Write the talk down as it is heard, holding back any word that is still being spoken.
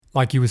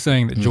Like you were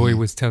saying that Joy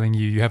was telling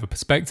you have a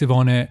perspective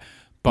on it.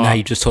 But now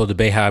you just told the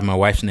Bayhive my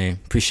wife's name.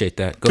 Appreciate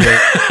that. Go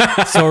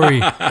ahead.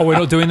 Sorry. Oh, we're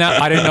not doing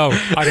that? I didn't know.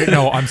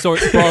 I'm sorry.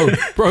 Bro,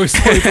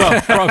 sorry,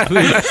 bro,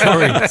 please.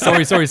 Sorry.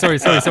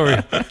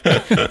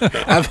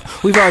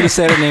 We've already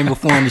said her name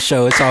before on the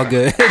show. It's all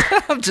good.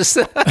 I'm just...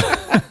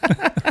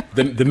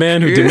 The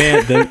man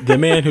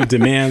who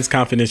demands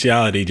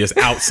confidentiality just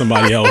outs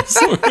somebody else.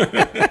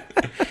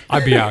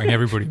 I'd be outing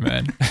everybody,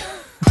 man.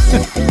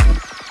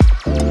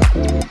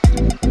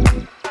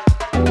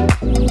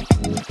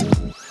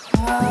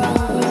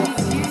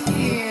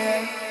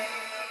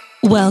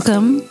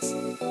 Welcome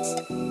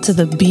to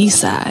the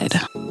B-side.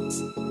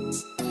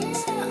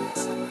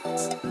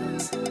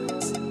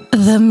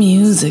 The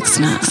Music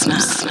Snobs.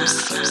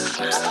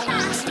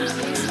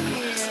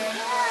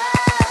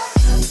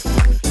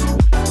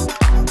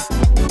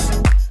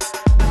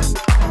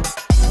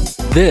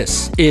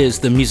 This is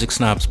the Music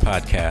Snobs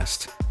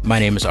podcast. My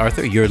name is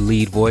Arthur, your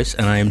lead voice,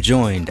 and I am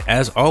joined,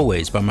 as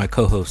always, by my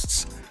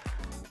co-hosts,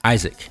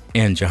 Isaac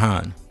and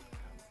Jahan.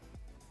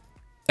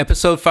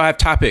 Episode 5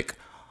 topic: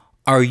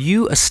 Are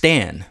you a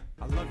stan?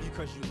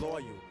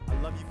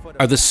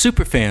 Are the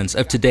superfans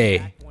of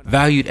today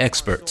valued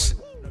experts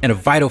and a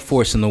vital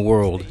force in the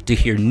world to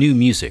hear new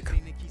music,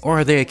 or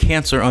are they a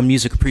cancer on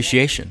music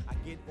appreciation?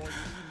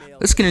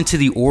 Let's get into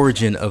the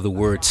origin of the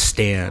word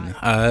stan.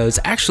 It was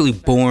actually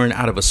born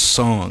out of a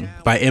song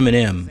by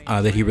Eminem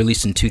that he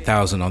released in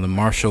 2000 on the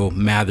Marshall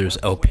Mathers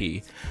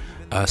LP.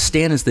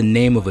 Stan is the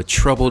name of a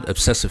troubled,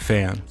 obsessive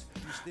fan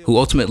who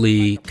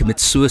ultimately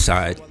commits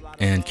suicide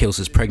and kills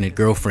his pregnant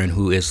girlfriend,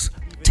 who is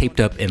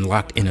taped up and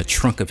locked in a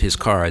trunk of his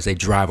car as they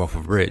drive off a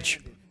bridge.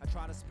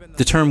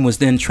 The term was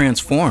then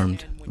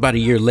transformed about a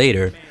year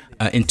later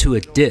into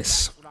a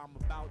diss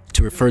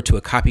to refer to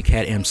a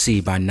copycat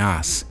MC by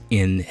Nas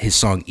in his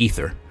song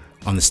Ether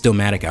on the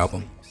Stillmatic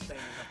album.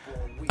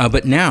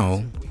 But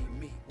now,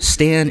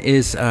 stan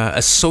is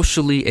a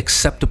socially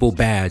acceptable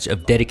badge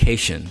of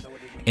dedication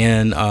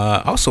and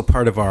also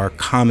part of our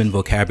common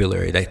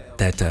vocabulary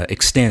that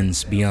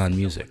extends beyond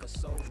music.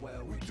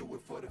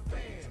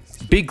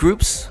 Big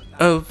groups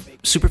of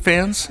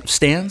superfans,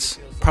 stans,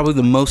 probably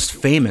the most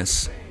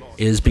famous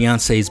is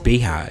Beyonce's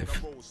Bayhive.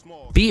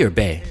 B or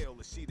Bay?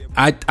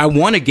 I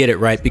want to get it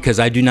right because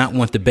I do not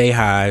want the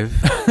Bayhive.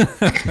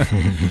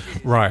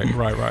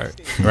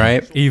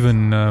 Right.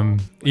 Even a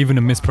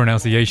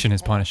mispronunciation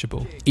is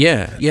punishable.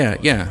 Yeah.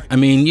 I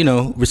mean, you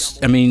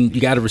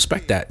got to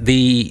respect that.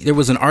 There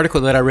was an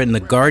article that I read in The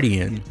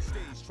Guardian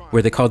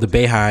where they called the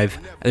Bayhive,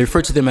 they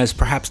referred to them as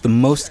perhaps the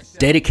most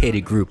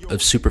dedicated group of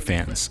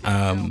superfans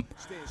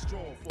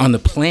on the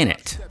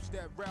planet.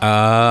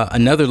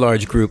 Another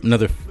large group,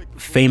 another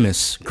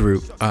famous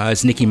group,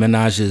 is Nicki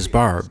Minaj's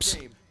Barbs.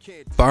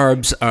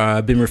 Barbs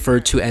have been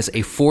referred to as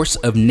a force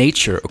of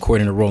nature,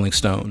 according to Rolling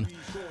Stone.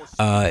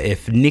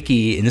 If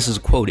Nicki, and this is a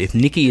quote, if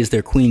Nicki is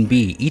their queen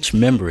bee, each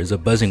member is a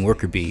buzzing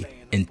worker bee,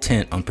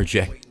 intent on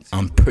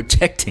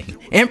protecting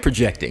and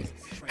projecting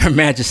her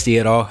majesty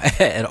at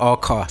all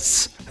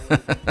costs.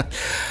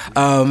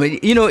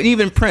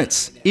 Even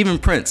Prince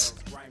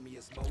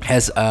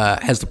has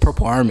the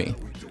Purple Army,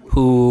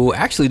 who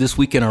actually this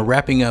weekend are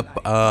wrapping up,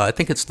 I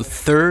think it's the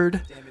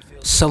third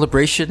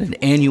celebration, an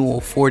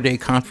annual 4-day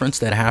conference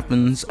that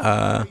happens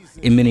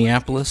in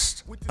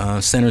Minneapolis,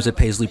 centers at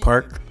Paisley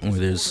Park, where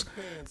there's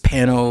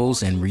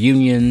panels and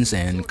reunions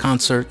and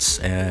concerts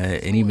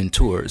and even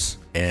tours.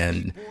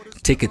 And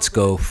tickets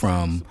go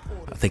from,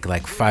 I think,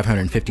 like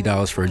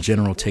 $550 for a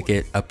general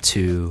ticket up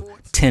to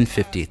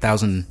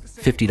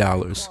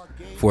 $1,050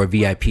 for a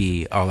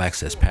VIP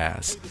all-access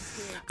pass.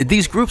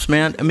 These groups,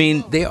 man, I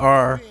mean, they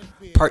are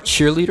part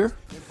cheerleader,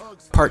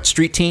 part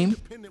street team,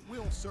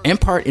 and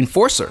part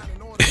enforcer.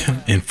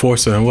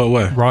 Enforcer in what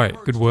way? Right,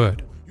 good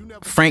word.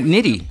 Frank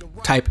Nitti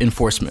type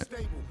enforcement,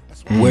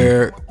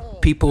 where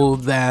people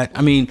that,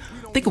 I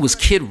think it was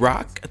Kid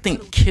Rock. I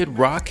think Kid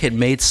Rock had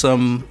made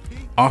some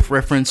off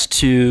reference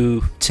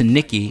to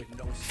Nicki.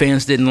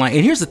 Fans didn't like.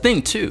 And here's the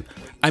thing too.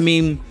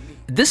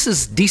 This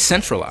is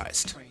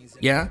decentralized.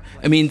 Yeah.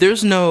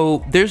 There's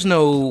no.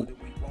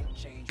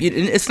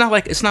 It's not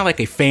like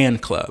a fan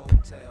club.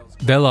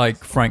 They're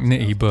like Frank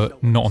Nitti,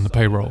 but not on the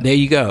payroll. There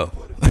you go.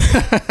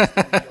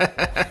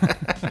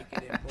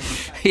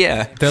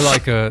 Yeah. They're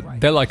like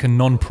a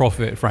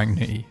non-profit Frank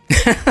Nitti.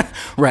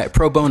 Right,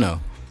 pro bono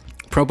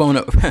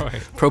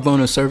Right. pro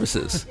bono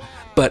services.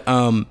 But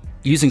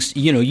using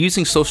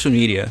social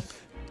media,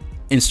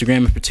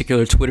 Instagram in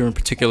particular, Twitter in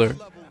particular,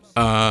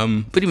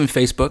 but even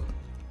Facebook,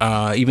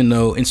 even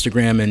though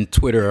Instagram and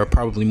Twitter are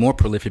probably more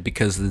prolific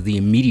because of the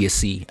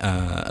immediacy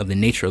of the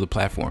nature of the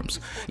platforms.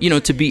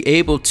 To be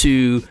able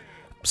to,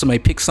 somebody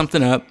picks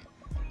something up,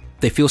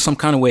 they feel some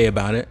kind of way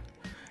about it,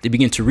 they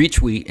begin to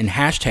retweet and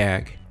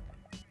hashtag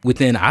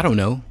within, I don't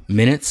know,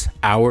 minutes,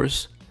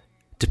 hours,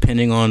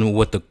 depending on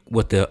what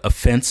the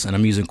offense, and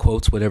I'm using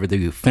quotes, whatever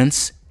the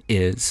offense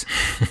is.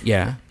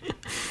 Yeah.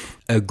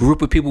 A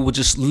group of people will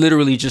just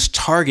literally just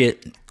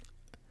target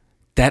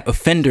that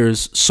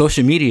offender's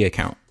social media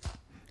account.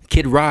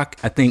 Kid Rock,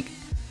 I think,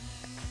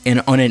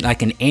 and on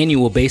like an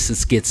annual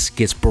basis gets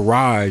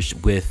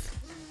barraged with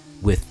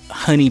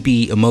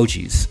honeybee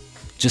emojis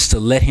just to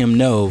let him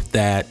know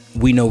that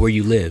we know where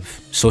you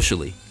live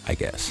socially, I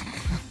guess.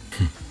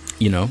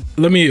 You know,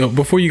 let me,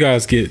 before you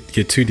guys get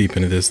too deep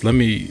into this,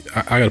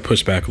 I gotta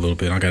push back a little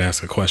bit. I gotta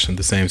ask a question at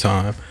the same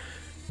time.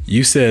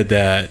 You said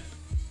that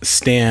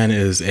stan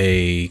is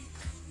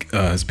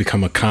has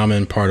become a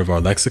common part of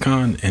our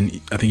lexicon, and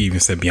I think you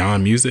even said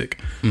beyond music.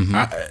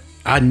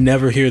 I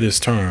never hear this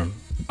term.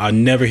 I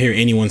never hear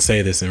anyone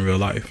say this in real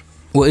life.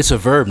 Well, it's a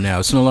verb now.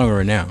 It's no longer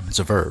a noun. It's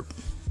a verb.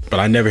 But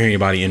I never hear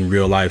anybody in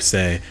real life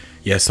say,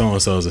 yeah,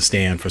 so-and-so is a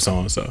stan for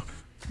so-and-so.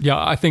 Yeah,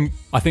 I think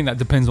that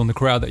depends on the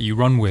crowd that you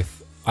run with.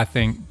 I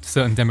think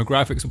certain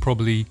demographics will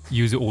probably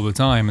use it all the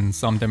time, and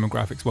some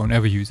demographics won't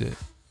ever use it.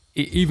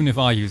 Even if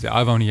I use it,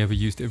 I've only ever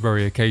used it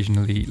very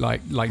occasionally.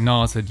 Like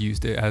Nas had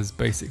used it as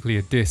basically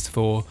a diss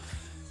for,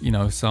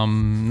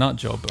 some nut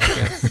job, I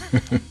guess.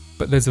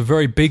 But there's a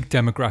very big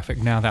demographic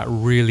now that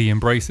really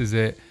embraces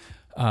it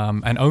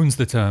and owns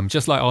the term,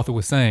 just like Arthur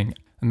was saying.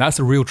 And that's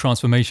a real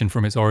transformation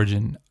from its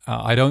origin.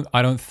 I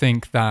don't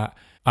think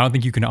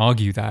you can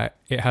argue that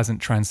it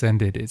hasn't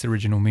transcended its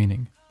original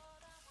meaning.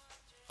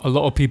 A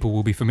lot of people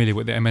will be familiar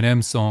with the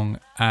Eminem song,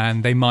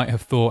 and they might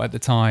have thought at the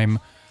time,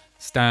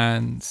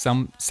 Stan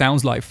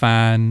sounds like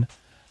fan.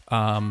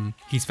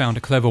 He's found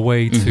a clever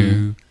way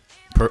to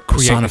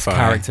create this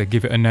character,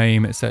 give it a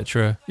name,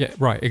 etc. Yeah,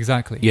 right,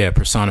 exactly. Yeah,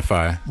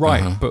 personify.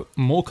 Right, but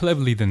more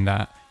cleverly than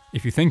that,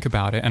 if you think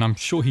about it, and I'm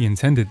sure he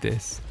intended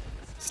this,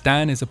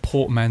 Stan is a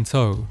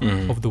portmanteau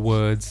of the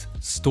words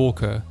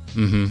stalker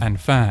and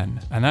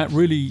fan, and that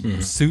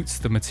really suits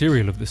the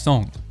material of the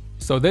song.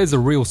 So there's a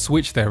real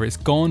switch there. It's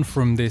gone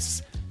from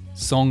this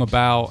song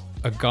about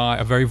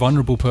a very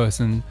vulnerable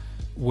person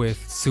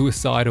with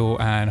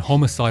suicidal and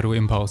homicidal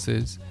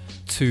impulses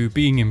to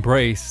being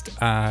embraced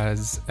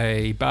as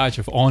a badge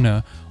of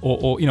honor,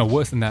 or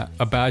worse than that,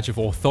 a badge of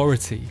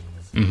authority.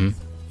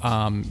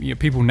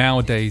 People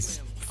nowadays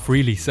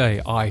freely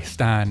say, I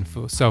stand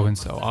for so and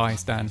so, I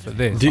stand for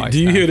this. Do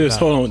you hear this?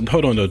 Hold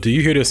on though. Do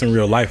you hear this in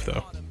real life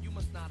though?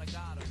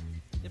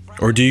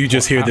 Or do you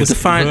just hear this?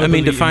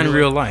 Define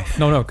real life.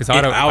 No, because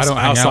I don't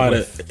hang out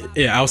with.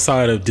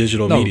 Outside of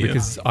digital media. No,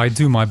 because I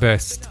do my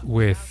best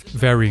with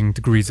varying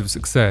degrees of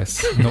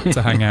success, not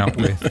to hang out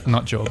with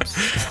nut jobs.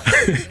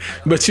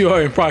 But you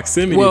are in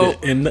proximity. Well,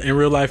 in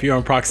real life, you're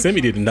in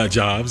proximity to nut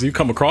jobs. You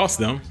come across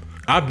them.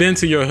 I've been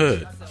to your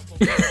hood.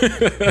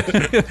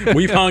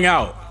 We've hung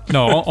out.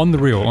 No, on the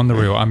real.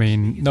 I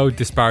mean, no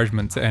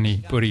disparagement to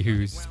anybody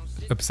who's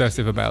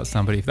obsessive about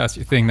somebody. If that's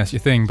your thing, that's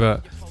your thing.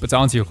 But to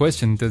answer your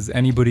question, does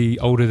anybody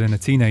older than a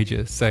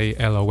teenager say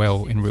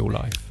LOL in real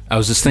life? I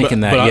was just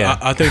thinking that. Yeah,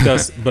 I think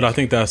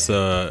that's.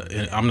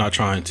 I'm not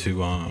trying to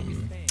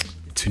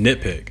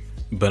nitpick,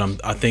 but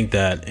I think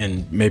that,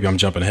 and maybe I'm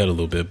jumping ahead a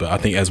little bit, but I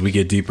think as we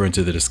get deeper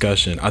into the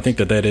discussion, I think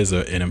that is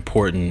an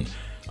important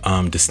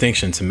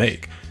distinction to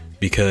make,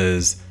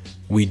 because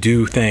we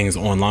do things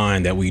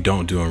online that we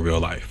don't do in real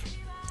life.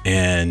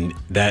 And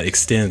that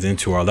extends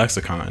into our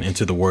lexicon,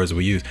 into the words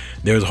we use.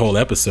 There's a whole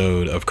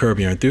episode of Curb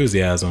Your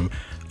Enthusiasm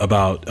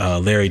about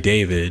Larry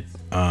David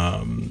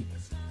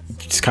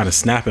just kind of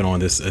snapping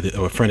on this,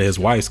 a friend of his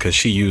wife's, because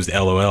she used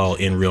LOL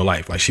in real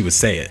life. Like, she would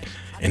say it.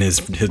 And his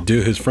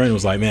friend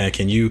was like, man,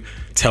 can you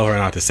tell her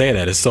not to say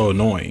that? It's so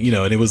annoying.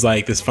 And it was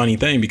like this funny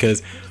thing,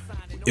 because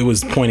it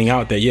was pointing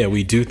out that, yeah,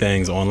 we do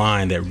things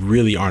online that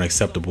really aren't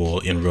acceptable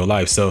in real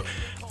life. So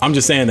I'm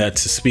just saying that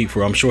to speak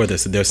for, I'm sure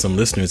that there's some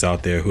listeners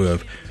out there who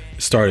have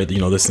started,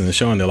 listening to the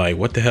show, and they're like,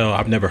 what the hell?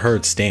 I've never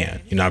heard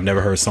stan. I've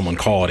never heard someone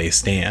called a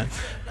stan.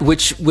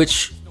 Which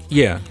is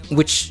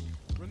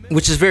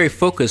very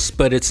focused,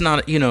 but it's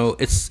not,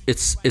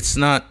 it's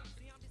not,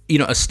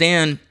 a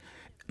stan.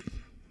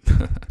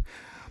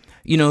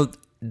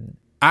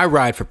 I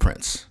ride for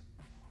Prince,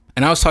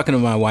 and I was talking to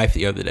my wife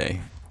the other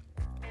day,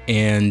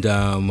 and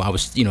I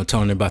was,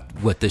 telling her about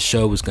what this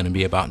show was going to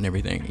be about and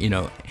everything,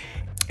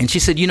 and she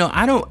said,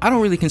 I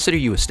don't really consider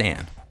you a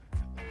stan.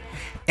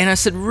 And I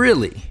said,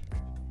 really?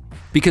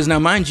 Because now,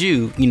 mind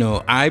you,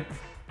 I've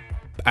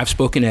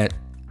spoken at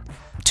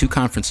 2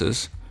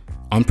 conferences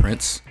on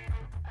Prince.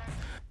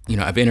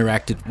 I've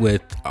interacted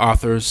with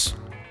authors,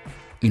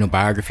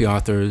 biography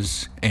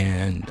authors,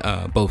 and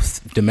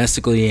both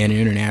domestically and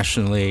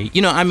internationally.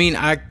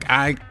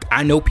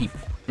 I know people,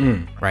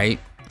 right?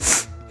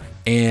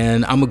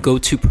 And I'm a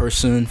go-to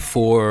person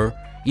for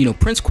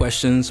Prince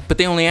questions, but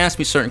they only ask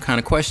me certain kind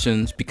of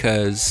questions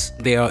because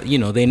they are,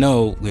 they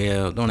know,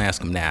 well, don't ask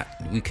him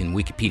that. We can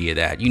Wikipedia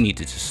that. You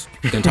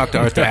can talk to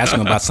Arthur, ask him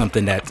about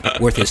something that's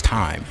worth his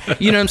time.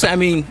 You know what I'm saying? I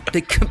mean,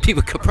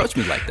 people approach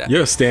me like that.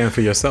 You're a stan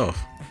for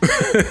yourself.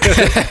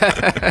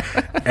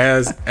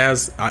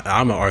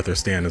 I'm an Arthur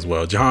stan as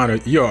well. Jahan,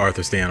 you're an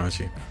Arthur stan, aren't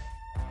you?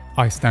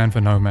 I stand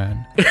for no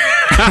man.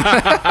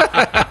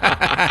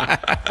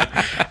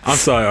 I'm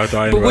sorry,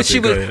 Arthur.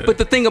 But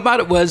the thing about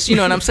it was,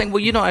 and I'm saying,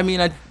 well,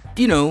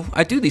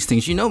 I do these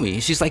things. Me.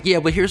 She's like, yeah,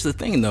 but here's the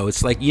thing, though.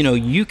 It's like,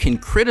 you can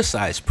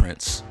criticize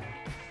Prince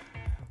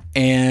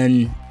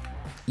and,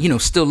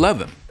 still love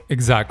him.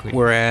 Exactly.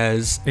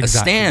 Whereas a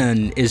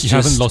stan is you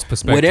just haven't lost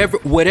perspective.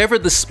 whatever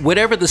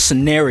the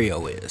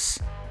scenario is,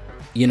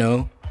 you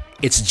know,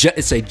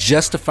 it's a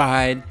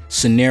justified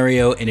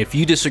scenario, and if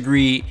you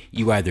disagree,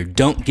 you either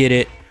don't get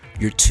it,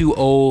 you're too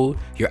old,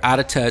 you're out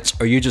of touch,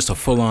 or you're just a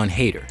full-on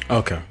hater.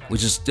 Okay.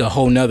 Which is a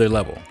whole nother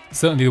level.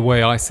 Certainly the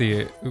way I see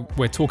it,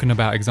 we're talking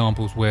about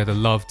examples where the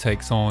love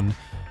takes on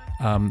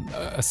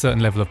a certain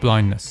level of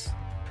blindness.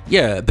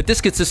 Yeah, but this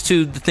gets us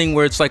to the thing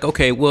where it's like,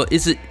 okay, well,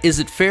 is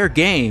it fair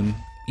game,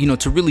 you know,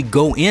 to really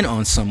go in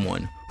on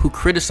someone who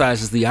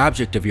criticizes the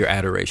object of your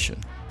adoration?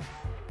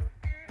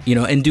 You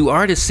know, and do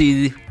artists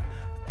see,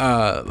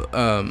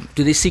 do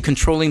they see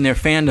controlling their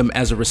fandom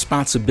as a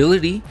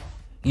responsibility,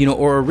 you know,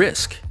 or a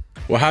risk?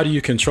 Well, how do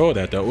you control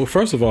that though? Well,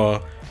 first of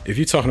all, if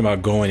you're talking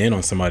about going in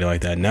on somebody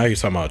like that, now you're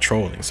talking about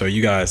trolling. So are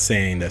you guys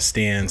saying that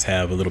stans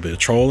have a little bit of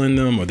troll in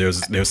them, or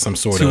there's some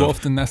sort of... Too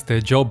often that's their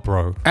job,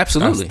 bro.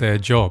 Absolutely. That's their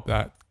job.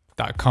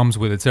 That comes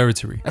with the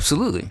territory.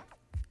 Absolutely.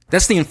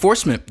 That's the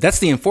enforcement. That's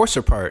the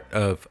enforcer part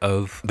of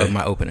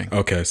my opening.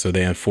 Okay, so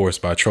they enforce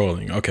by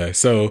trolling. Okay,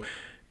 so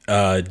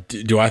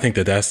do I think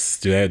is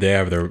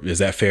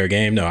that fair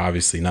game? No,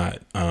 obviously not.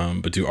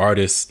 But do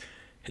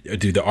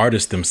the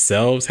artists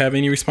themselves have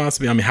any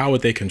responsibility? I mean, how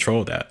would they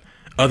control that?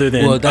 Other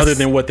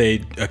than what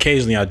they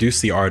occasionally, I do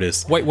see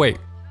artists. Wait.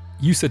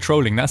 You said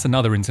trolling. That's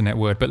another internet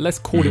word, but let's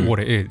call it what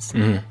it is.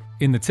 Mm-hmm.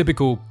 In the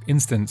typical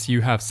instance,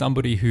 you have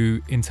somebody who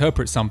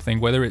interprets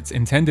something, whether it's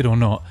intended or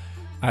not,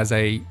 as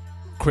a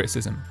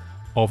criticism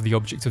of the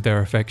object of their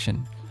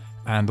affection.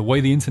 And the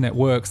way the internet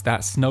works,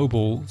 that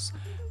snowballs.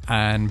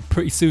 And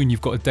pretty soon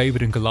you've got a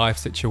David and Goliath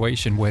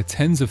situation where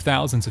tens of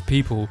thousands of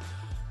people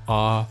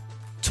are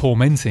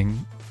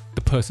tormenting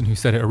the person who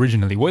said it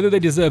originally, whether they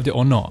deserved it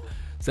or not.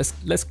 So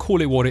let's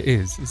call it what it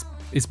is.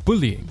 It's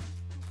bullying.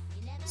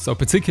 So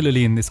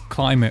particularly in this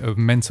climate of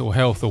mental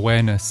health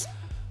awareness,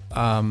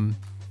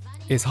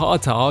 it's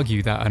hard to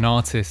argue that an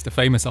artist, a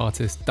famous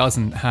artist,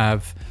 doesn't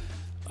have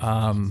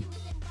a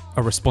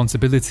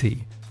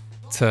responsibility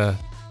to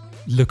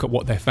look at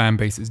what their fan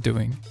base is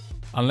doing,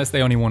 unless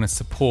they only want to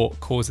support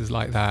causes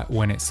like that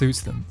when it suits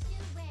them.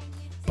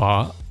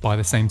 But by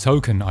the same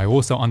token, I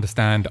also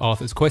understand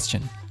Arthur's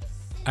question,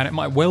 and it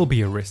might well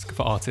be a risk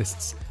for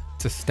artists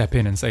to step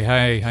in and say,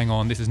 hey, hang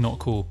on, this is not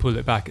cool, pull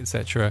it back,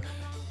 etc.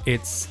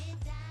 It's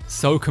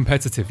so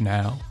competitive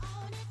now.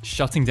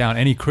 Shutting down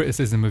any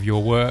criticism of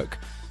your work,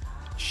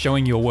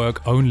 showing your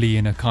work only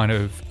in a kind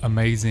of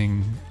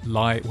amazing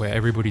light where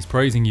everybody's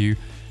praising you,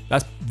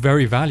 that's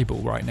very valuable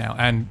right now.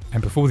 And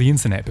before the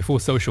internet, before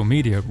social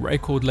media,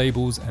 record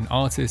labels and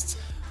artists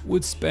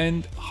would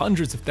spend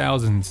hundreds of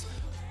thousands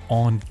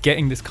on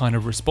getting this kind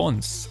of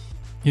response.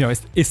 You know,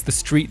 it's the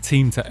street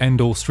team to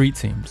end all street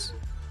teams.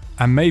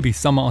 And maybe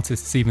some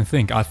artists even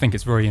think, I think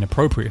it's very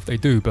inappropriate if they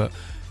do, but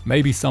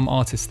maybe some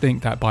artists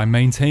think that by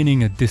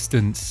maintaining a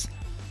distance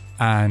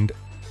and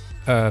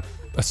a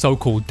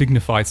so-called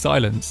dignified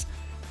silence,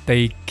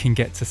 they can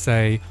get to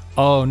say,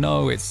 oh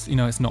no, it's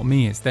not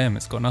me, it's them,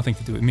 it's got nothing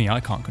to do with me, I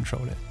can't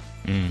control it.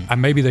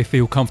 And maybe they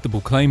feel comfortable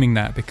claiming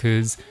that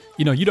because,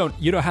 you know, you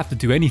don't have to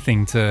do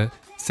anything to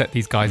set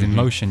these guys in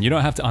motion. You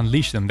don't have to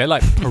unleash them. They're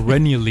like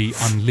perennially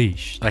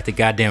unleashed. Like the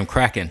goddamn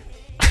Kraken.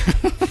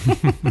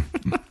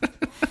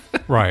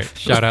 Right.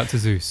 Shout out to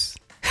Zeus.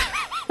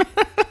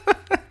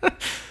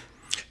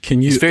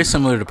 It's very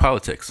similar to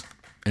politics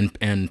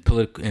and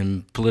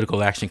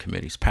political action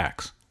committees,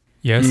 PACs.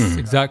 Yes,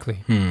 exactly.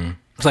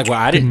 It's like,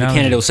 well, the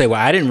candidate will say, well,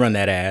 I didn't run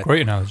that ad.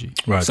 Great analogy.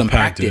 Right. Some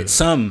PAC did.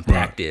 Some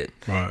PAC did.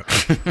 Right.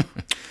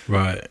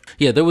 Right.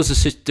 Yeah, there was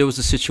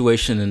a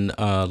situation in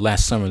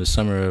last summer, the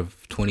summer of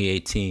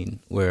 2018,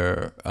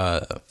 where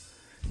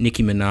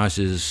Nicki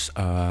Minaj's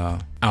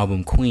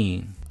album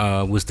Queen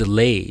was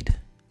delayed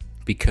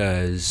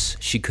because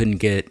she couldn't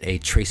get a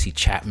Tracy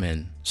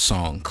Chapman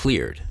song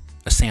cleared,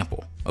 a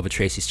sample of a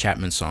Tracy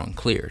Chapman song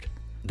cleared.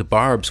 The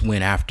Barbs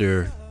went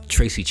after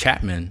Tracy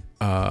Chapman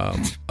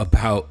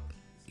about,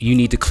 you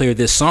need to clear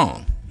this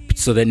song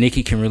so that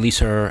Nicki can release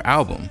her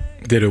album.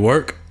 Did it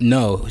work?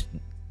 No.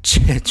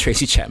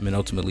 Tracy Chapman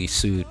ultimately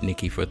sued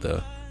Nicki for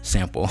the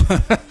sample.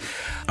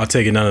 I'll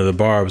take it none of the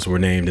Barbs were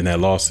named in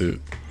that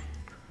lawsuit.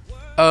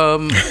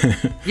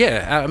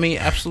 Yeah, I mean,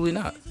 absolutely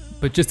not.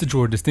 But just to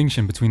draw a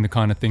distinction between the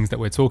kind of things that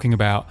we're talking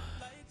about,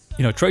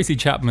 you know, Tracy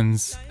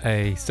Chapman's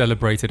a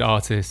celebrated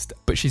artist,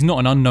 but she's not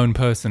an unknown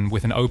person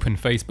with an open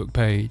Facebook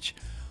page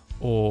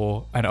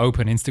or an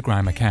open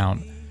Instagram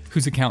account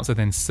whose accounts are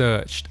then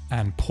searched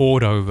and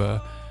pored over,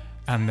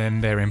 and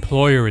then their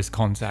employer is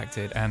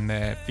contacted, and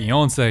their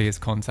fiance is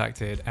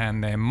contacted,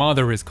 and their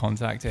mother is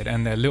contacted,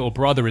 and their little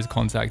brother is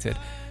contacted.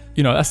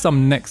 You know, that's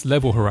some next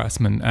level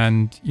harassment,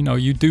 and, you know,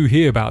 you do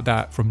hear about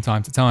that from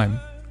time to time.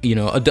 You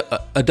know,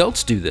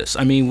 adults do this.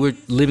 I mean, we're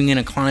living in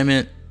a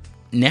climate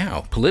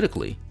now,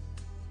 politically.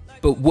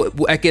 But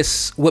I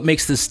guess what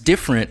makes this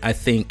different, I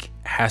think,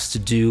 has to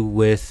do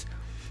with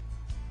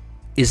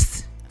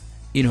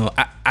you know,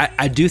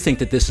 I do think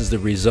that this is the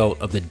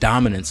result of the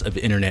dominance of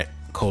internet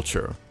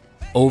culture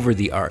over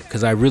the art,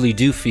 because I really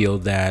do feel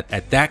that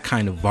at that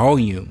kind of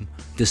volume,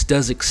 this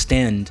does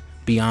extend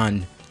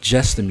beyond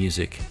just the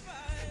music.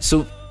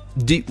 So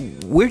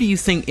where do you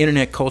think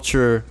internet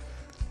culture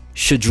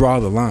should draw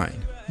the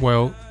line?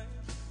 Well,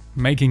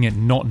 making it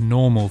not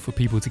normal for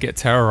people to get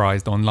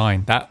terrorized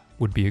online, that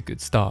would be a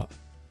good start.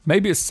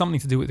 Maybe it's something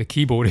to do with the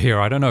keyboard here.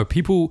 I don't know.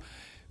 People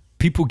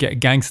get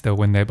gangster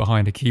when they're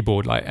behind a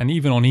keyboard, and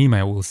even on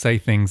email will say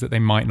things that they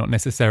might not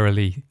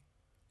necessarily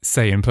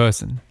say in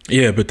person.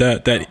 Yeah, but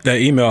that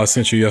email I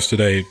sent you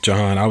yesterday,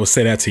 Jahan, I would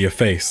say that to your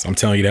face. I'm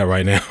telling you that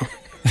right now.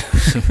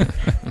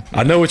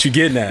 I know what you're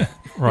getting at.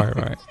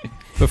 Right.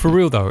 But for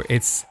real though,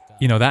 it's,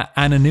 that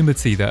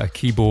anonymity that a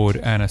keyboard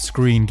and a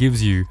screen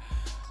gives you,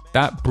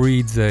 that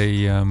breeds a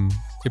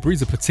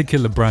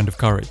particular brand of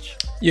courage.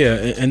 Yeah,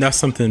 and that's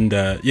something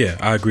that,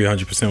 I agree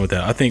 100% with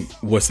that. I think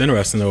what's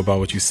interesting though about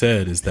what you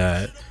said is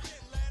that,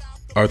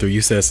 Arthur,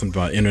 you said something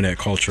about internet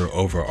culture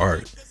over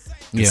art.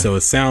 Yeah. So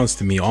it sounds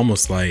to me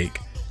almost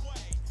like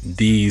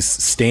these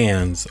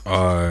stands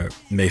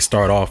may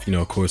start off,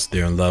 of course,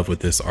 they're in love with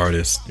this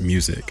artist's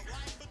music,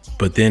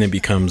 but then it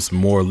becomes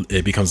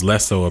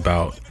less so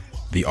about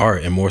the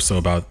art and more so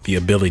about the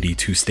ability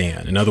to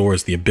stand. In other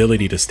words, the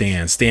ability to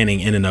standing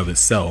in and of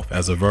itself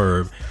as a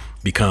verb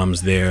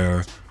becomes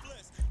their,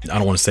 I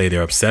don't want to say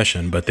their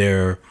obsession, but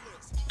their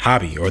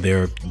hobby or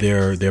their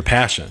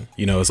passion.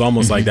 It's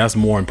almost like that's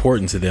more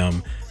important to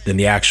them than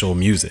the actual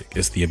music.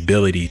 It's the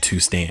ability to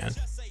stand,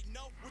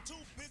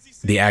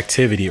 the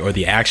activity or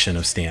the action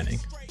of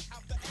standing.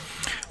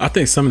 I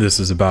think some of this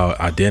is about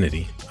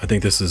identity. I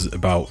think this is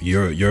about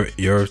your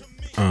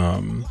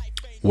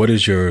what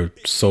is your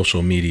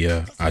social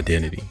media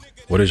identity?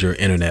 What is your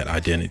internet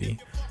identity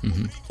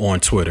on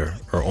Twitter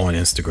or on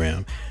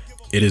Instagram?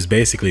 It is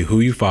basically who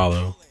you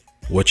follow,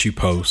 what you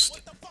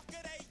post,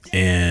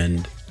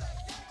 and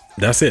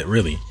that's it,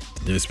 really.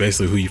 It's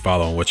basically who you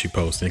follow and what you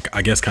post, and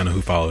I guess kind of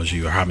who follows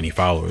you or how many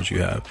followers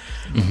you have.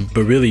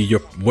 But really,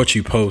 what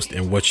you post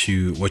and what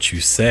you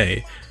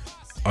say,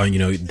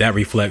 that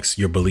reflects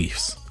your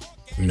beliefs.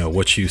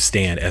 What you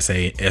stand,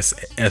 STAND,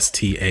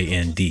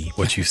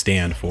 what you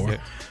stand for,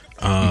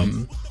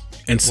 and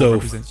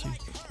so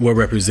what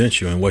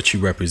represents you and what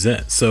you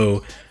represent.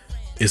 So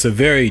it's a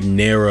very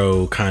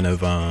narrow kind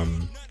of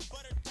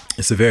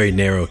it's a very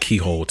narrow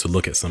keyhole to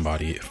look at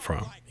somebody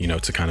from,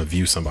 to kind of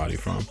view somebody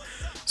from.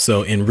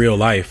 So in real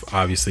life,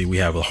 obviously, we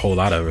have a whole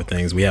lot of other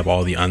things. We have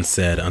all the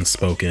unsaid,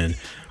 unspoken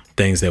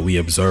things that we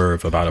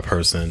observe about a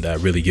person that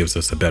really gives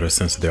us a better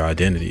sense of their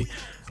identity.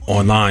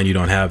 Online, you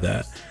don't have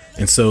that.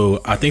 And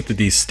so I think that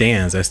these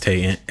stands,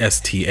 STAN,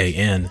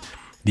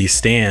 these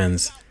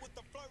stands,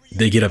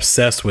 they get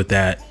obsessed with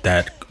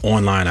that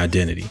online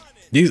identity.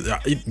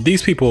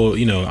 These people,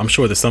 I'm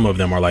sure that some of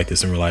them are like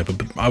this in real life,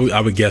 but I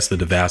would guess that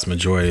the vast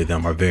majority of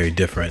them are very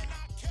different.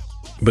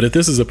 But if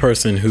this is a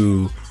person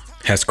who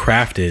has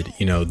crafted,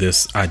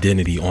 this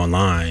identity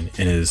online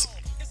and is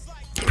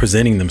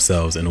presenting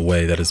themselves in a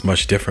way that is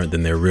much different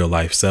than their real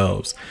life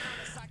selves,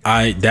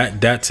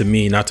 that to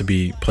me, not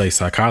to play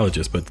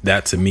psychologist, but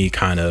that to me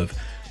kind of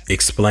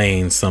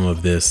explains some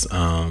of this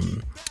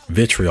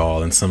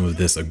vitriol and some of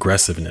this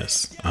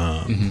aggressiveness,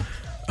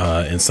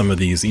 and some of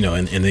these,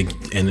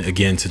 and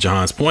again, to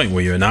John's point,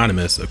 where you're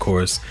anonymous, of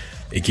course,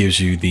 it gives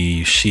you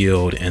the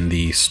shield and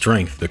the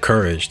strength, the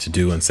courage to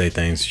do and say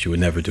things that you would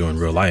never do in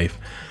real life.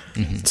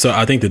 So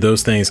I think that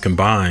those things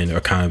combined are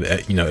kind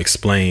of,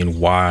 explain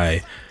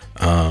why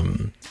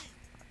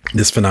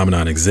this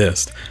phenomenon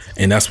exists.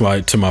 And that's why,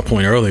 to my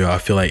point earlier, I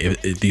feel like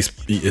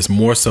it's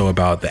more so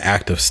about the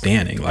act of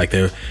standing. Like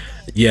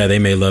they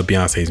may love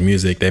Beyonce's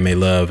music, they may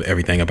love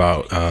everything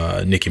about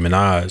Nicki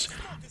Minaj,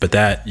 but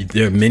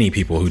there are many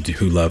people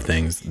who love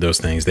those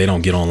things. They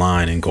don't get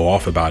online and go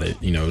off about it,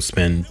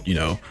 spend,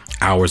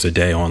 hours a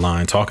day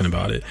online talking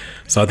about it.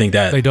 So I think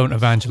that they don't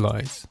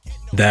evangelize.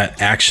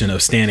 That action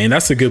of standing, and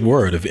that's a good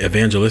word, of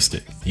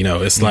evangelistic.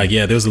 It's like,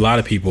 there's a lot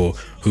of people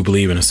who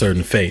believe in a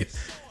certain faith.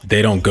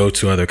 They don't go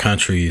to other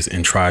countries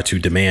and try to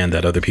demand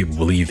that other people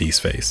believe these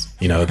faiths.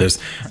 There's,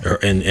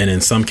 and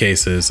in some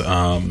cases,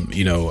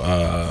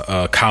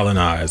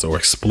 colonize or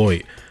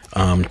exploit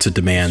to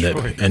demand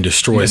and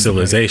destroy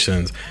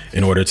civilizations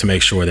in order to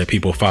make sure that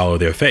people follow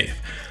their faith.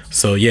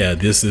 So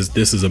this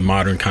is a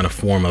modern kind of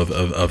form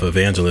of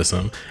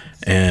evangelism,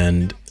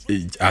 and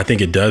I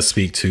think it does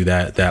speak to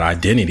that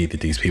identity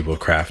that these people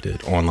have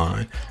crafted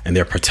online and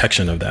their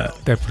protection of that.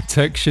 Their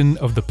protection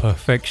of the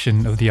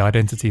perfection of the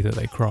identity that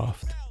they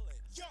craft.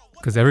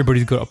 Because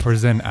everybody's got to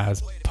present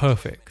as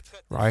perfect,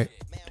 right?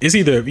 It's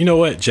either, you know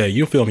what, Jay,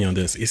 you'll feel me on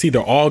this. It's either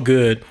all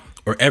good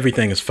or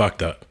everything is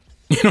fucked up.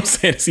 You know what I'm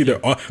saying? It's either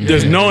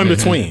there's no in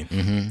between.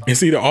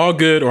 It's either all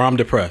good or I'm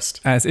depressed.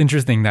 And it's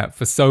interesting that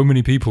for so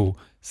many people,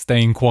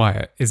 staying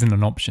quiet isn't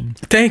an option.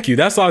 Thank you.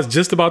 That's what I was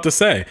just about to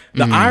say.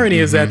 The irony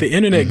is that the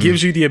internet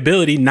gives you the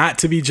ability not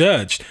to be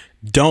judged.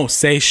 Don't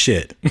say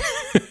shit.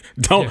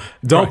 Don't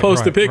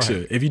post a picture.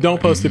 Right. If you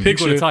don't post a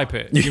picture, you gotta type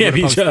it. You can't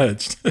be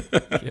judged.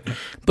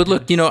 But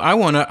look,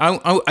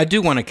 I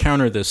do want to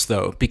counter this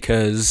though,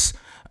 because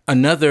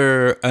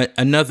another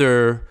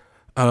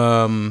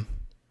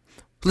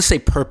let's say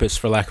purpose,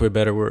 for lack of a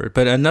better word,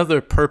 but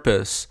another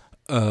purpose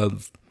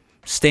of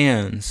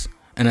stands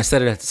and I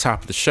said it at the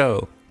top of the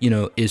show,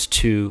 is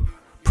to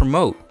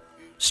promote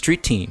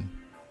Street Team,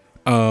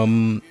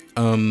 and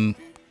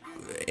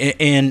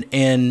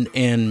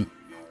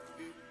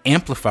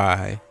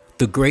amplify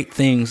the great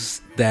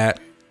things that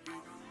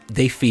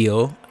they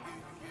feel,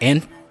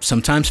 and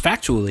sometimes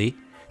factually,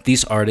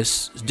 these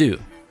artists do.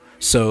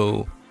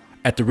 So,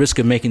 at the risk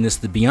of making this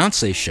the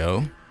Beyonce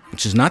show,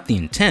 which is not the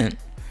intent,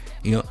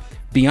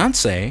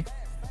 Beyonce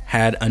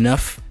had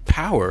enough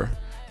power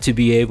to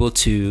be able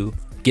to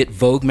get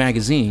Vogue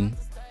magazine,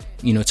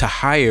 to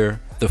hire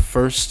the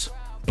first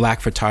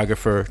black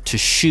photographer to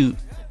shoot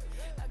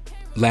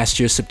last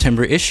year's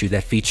September issue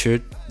that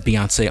featured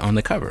Beyonce on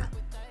the cover.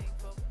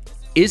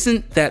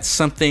 Isn't that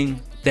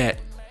something that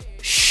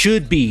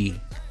should be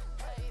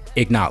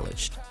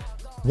acknowledged?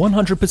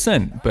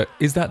 100%. But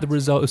is that the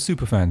result of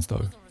superfans,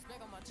 though?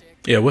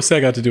 Yeah, what's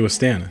that got to do with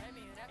Stan?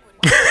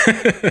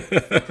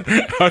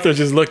 Arthur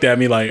just looked at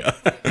me like...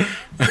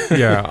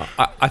 Yeah,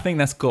 I think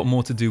that's got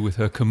more to do with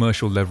her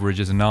commercial leverage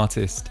as an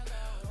artist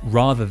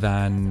rather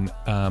than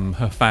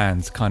her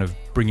fans kind of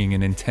bringing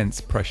an intense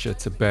pressure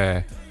to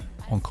bear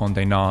on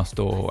Condé Nast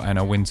or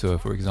Anna Wintour,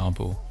 for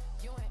example.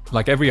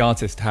 Like every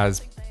artist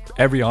has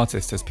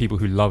people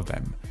who love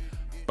them.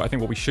 But I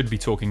think what we should be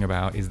talking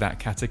about is that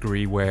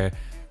category where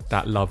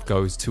that love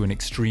goes to an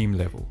extreme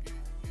level.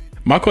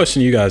 My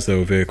question to you guys,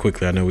 though, very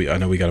quickly, I know we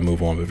got to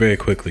move on, but very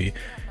quickly,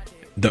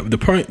 the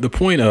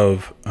point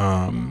of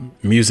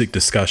music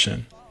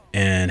discussion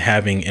and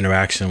having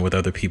interaction with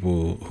other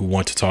people who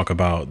want to talk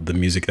about the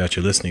music that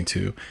you're listening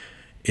to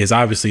is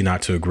obviously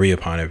not to agree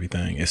upon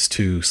everything. It's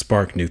to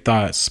spark new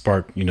thoughts,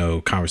 spark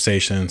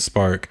conversation,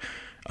 spark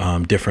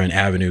different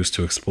avenues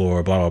to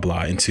explore, blah blah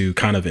blah, and to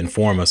kind of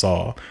inform us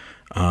all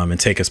and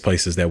take us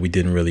places that we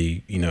didn't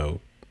really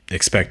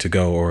expect to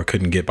go or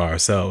couldn't get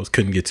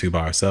to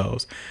by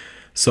ourselves.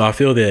 So I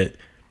feel that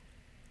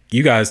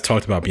you guys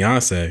talked about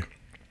Beyonce.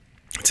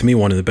 To me,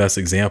 one of the best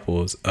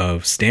examples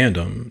of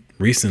fandom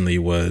recently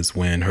was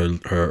when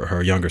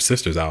her younger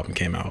sister's album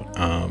came out.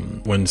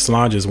 When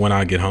Solange's When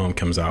I Get Home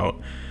comes out,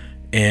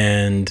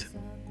 and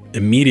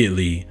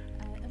immediately,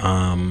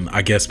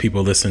 I guess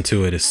people listened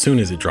to it as soon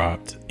as it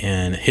dropped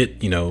and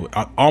hit,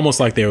 almost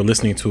like they were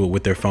listening to it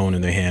with their phone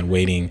in their hand,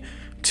 waiting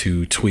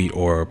to tweet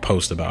or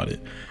post about it.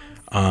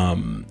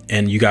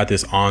 And you got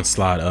this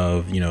onslaught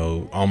of,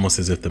 almost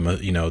as if the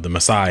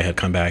Messiah had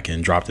come back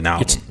and dropped an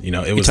album.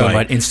 It was like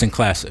about instant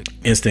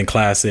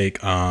classic,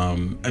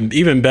 and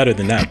even better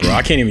than that, bro.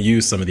 I can't even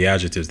use some of the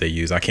adjectives they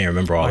use. I can't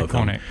remember all of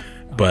them.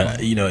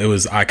 But it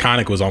was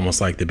iconic. Was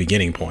almost like the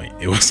beginning point.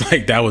 It was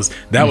like that was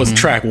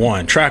track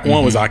one. Track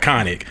one was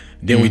iconic.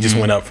 Then we just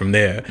went up from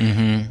there.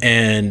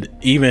 And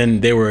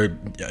even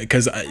I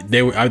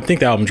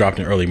think the album dropped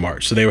in early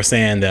March, so they were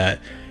saying that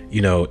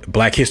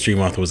Black History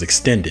Month was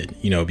extended,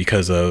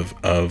 because of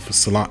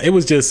Solange. It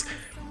was just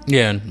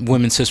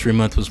Women's History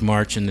Month was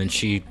March, and then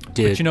she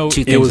did.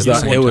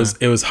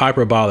 It was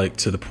hyperbolic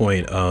to the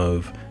point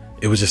of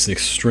it was just an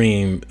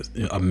extreme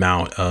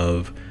amount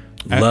of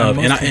love,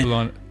 and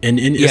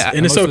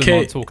it's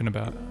okay. Talking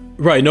about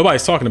right,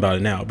 nobody's talking about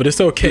it now, but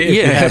it's okay. If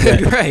you have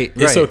that, right.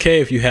 It's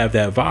okay if you have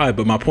that vibe.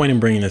 But my point in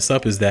bringing this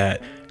up is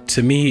that,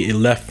 to me, it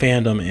left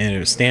fandom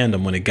and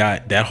standom when it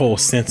got that whole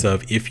sense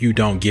of, if you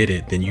don't get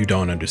it, then you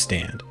don't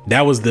understand.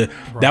 That was the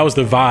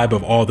vibe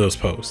of all those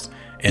posts.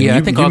 And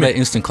I think all that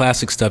instant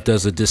classic stuff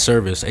does a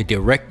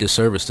direct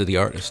disservice to the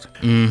artist.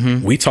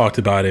 We talked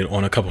about it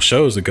on a couple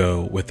shows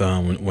ago with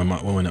when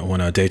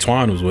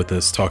Daytwan was with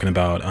us, talking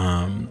about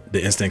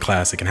the instant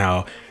classic and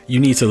how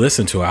you need to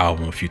listen to an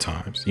album a few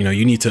times.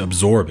 You need to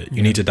absorb it.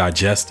 You need to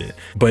digest it.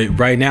 But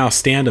right now,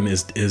 standom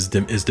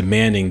is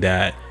demanding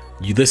that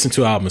you listen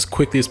to an album as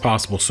quickly as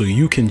possible so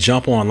you can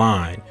jump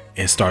online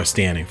and start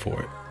standing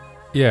for it.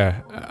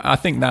 Yeah, I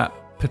think that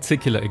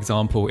particular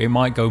example, it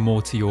might go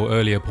more to your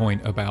earlier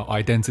point about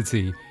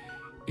identity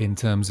in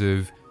terms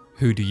of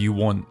who do you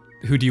want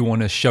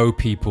to show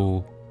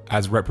people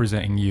as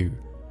representing you,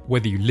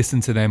 whether you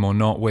listen to them or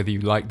not, whether you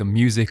like the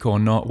music or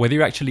not, whether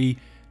you're actually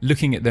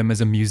looking at them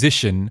as a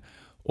musician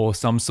or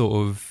some sort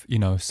of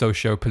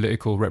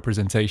socio-political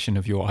representation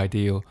of your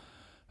ideal.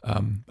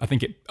 I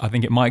think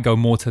it might go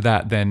more to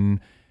that than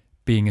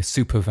being a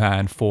super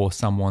fan for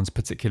someone's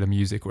particular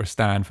music or a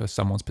stan for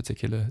someone's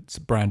particular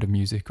brand of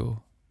music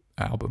or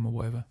album or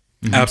whatever.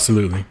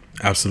 Absolutely.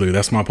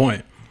 That's my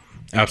point.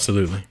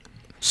 Absolutely.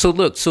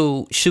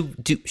 So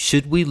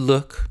should we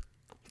look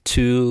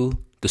to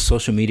the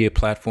social media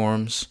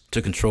platforms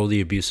to control the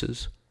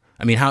abuses?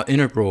 I mean, how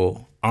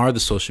integral are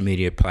the social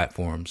media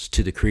platforms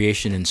to the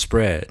creation and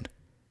spread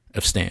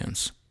of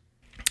stans?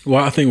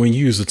 Well, I think when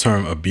you use the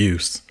term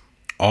abuse,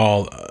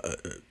 all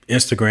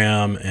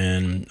Instagram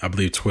and I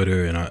believe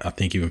Twitter and I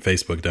think even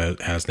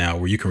Facebook has now,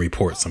 where you can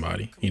report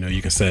somebody.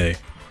 You can say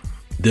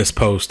this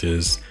post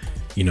is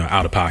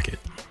out of pocket,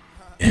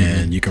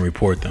 and you can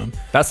report them.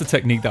 That's a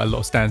technique that a lot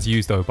of stans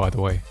use, though, by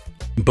the way.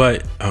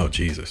 But oh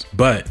Jesus!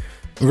 But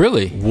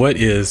really, what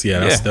is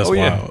that's wild.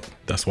 Yeah.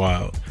 That's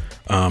wild.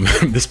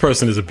 This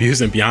person is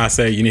abusing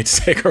Beyonce. You need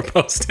to take her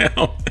post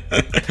down.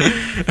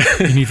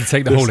 You need to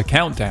take the whole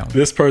account down.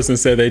 This person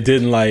said they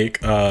didn't like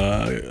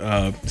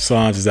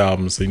Solange's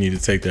album, so you need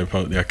to take their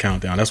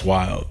account down. That's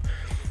wild.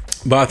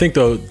 But I think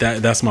though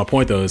that's my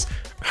point though, is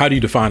how do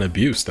you define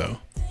abuse though?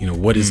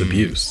 What is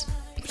abuse?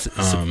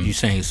 You're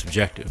saying it's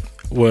subjective.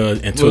 Well,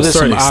 and to a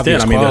certain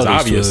extent, I mean, there's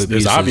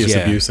obvious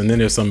yeah. abuse, and then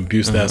there's some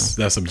abuse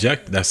that's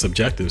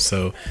subjective.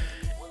 So,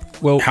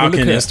 well, how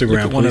can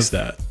Instagram police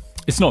that?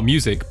 It's not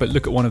music, but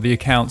look at one of the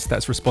accounts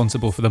that's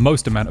responsible for the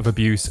most amount of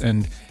abuse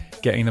and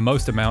getting the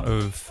most amount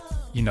of,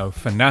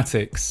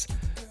 fanatics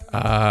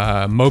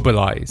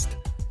mobilized.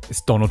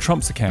 It's Donald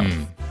Trump's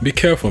account. Be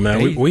careful,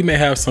 man. We may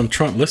have some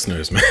Trump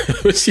listeners, man.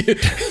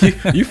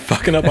 you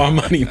fucking up our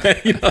money,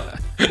 man.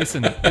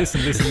 Listen.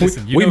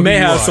 We may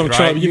have some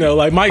Trump,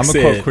 like Mike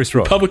said, Chris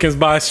Rock. Republicans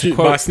buy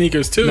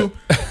sneakers too.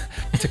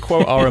 To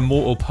quote our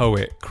immortal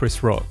poet,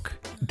 Chris Rock,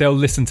 they'll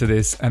listen to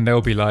this and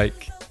they'll be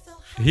like,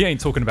 he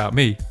ain't talking about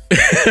me.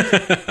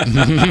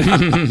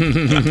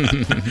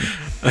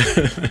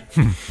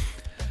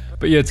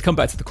 But yeah, to come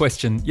back to the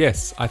question,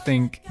 yes, I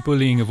think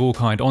bullying of all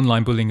kind,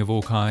 online bullying of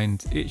all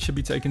kind, it should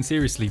be taken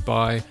seriously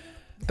by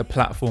the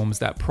platforms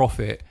that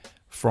profit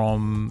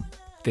from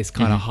this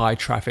kind of high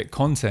traffic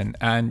content.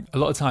 And a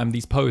lot of time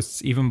these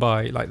posts, even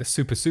by like the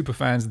super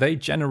fans, they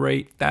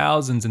generate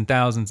thousands and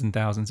thousands and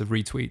thousands of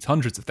retweets,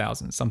 hundreds of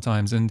thousands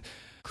sometimes. And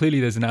clearly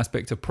there's an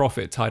aspect of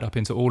profit tied up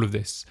into all of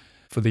this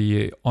for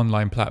the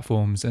online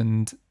platforms,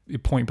 and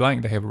point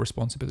blank, they have a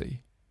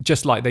responsibility.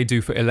 Just like they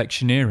do for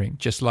electioneering,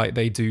 just like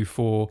they do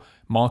for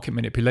market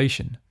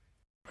manipulation.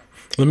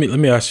 Let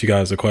me ask you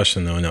guys a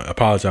question though, and I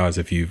apologize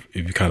if you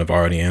kind of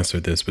already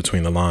answered this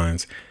between the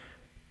lines.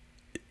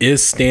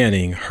 Is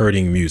standing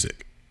hurting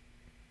music?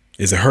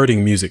 Is it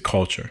hurting music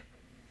culture?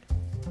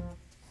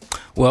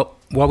 Well,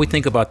 while we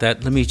think about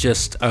that, let me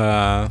just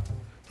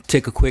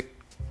take a quick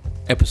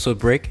episode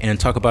break and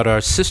talk about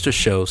our sister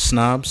show,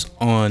 Snobs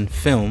on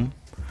Film.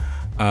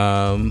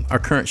 Our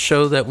current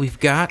show that we've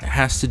got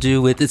has to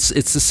do with it's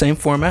the same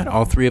format.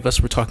 All three of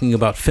us were talking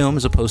about film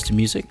as opposed to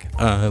music.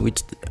 Our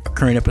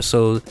current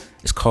episode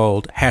is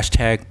called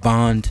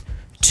 #Bond2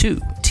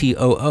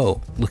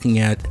 TOO, looking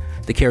at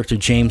the character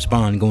James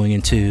Bond going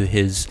into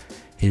his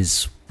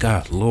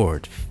God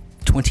Lord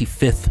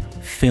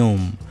 25th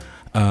film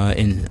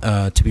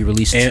to be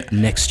released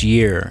next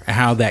year.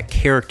 How that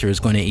character is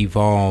going to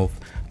evolve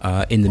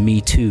in the Me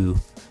Too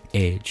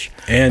age.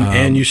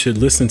 And you should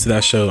listen to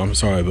that show. I'm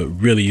sorry, but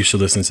really you should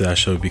listen to that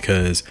show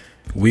because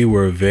we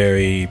were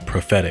very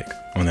prophetic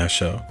on that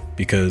show,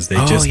 because they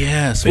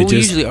we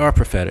usually are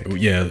prophetic.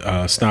 Yeah,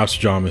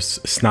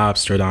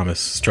 Snobstradamus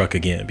struck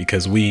again,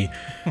 because we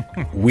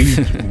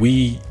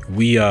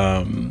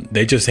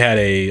they just had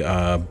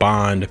a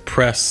Bond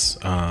press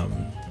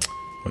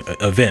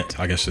event,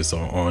 I guess it's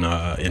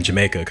on in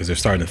Jamaica, because they're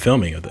starting the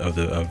filming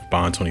of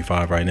Bond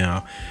 25 right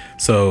now.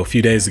 So a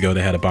few days ago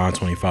they had a Bond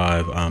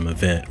 25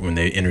 event when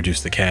they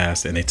introduced the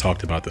cast and they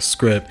talked about the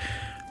script.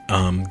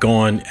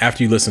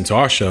 After you listen to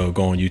our show,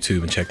 go on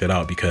YouTube and check that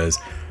out, because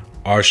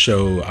our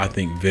show, I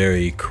think,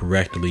 very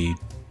correctly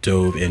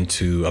dove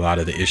into a lot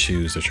of the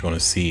issues that you're going to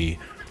see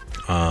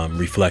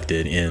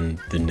reflected in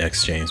the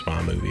next James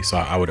Bond movie. So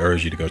I would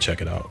urge you to go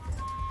check it out.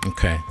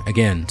 Okay.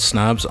 Again,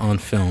 Snobs on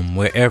Film,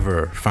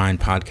 wherever fine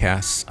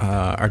podcasts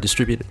are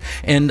distributed.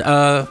 And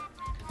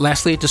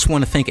lastly, I just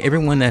want to thank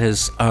everyone that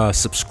has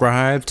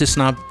subscribed to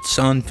Snobs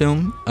on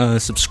Film,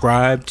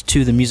 subscribed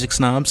to the Music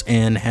Snobs,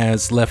 and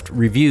has left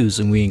reviews.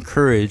 And we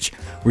encourage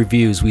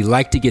reviews. We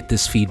like to get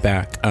this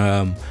feedback.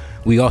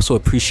 We also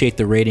appreciate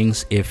the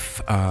ratings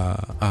if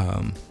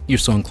you're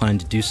so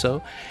inclined to do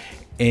so.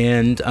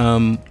 And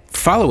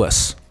follow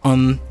us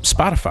on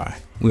Spotify.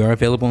 We are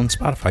available on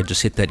Spotify.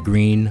 Just hit that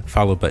green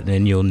follow button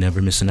and you'll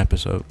never miss an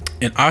episode.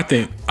 And I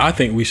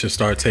think we should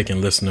start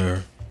taking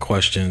listener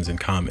questions and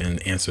comment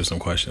and answer some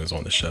questions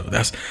on the show.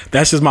 That's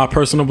just my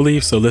personal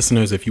belief. So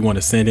listeners, if you want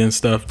to send in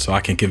stuff so I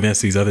can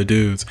convince these other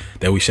dudes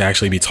that we should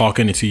actually be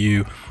talking to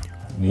you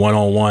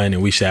one-on-one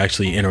and we should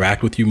actually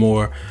interact with you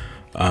more,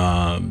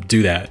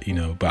 do that,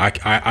 but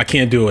I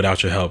can't do it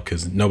without your help,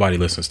 because nobody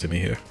listens to me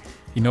here.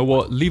 You know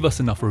what? Leave us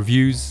enough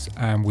reviews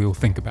and we'll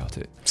think about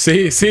it.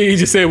 See, he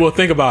just said, we'll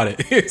think about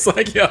it. It's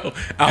like, yo,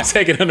 I'll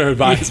take it under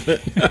advisement.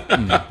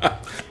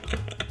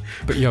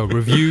 But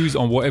reviews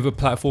on whatever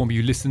platform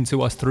you listen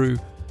to us through,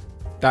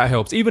 that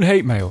helps. Even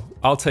hate mail,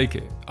 I'll take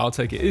it.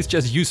 It's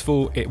just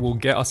useful. It will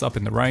get us up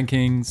in the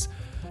rankings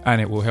and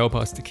it will help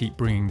us to keep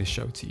bringing this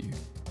show to you.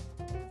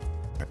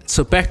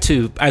 So back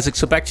to Isaac.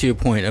 So back to your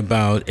point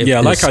about I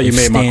like how you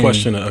made my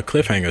question a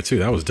cliffhanger too.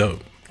 That was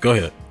dope. Go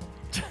ahead.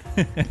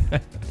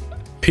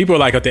 People are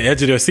like at the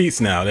edge of their seats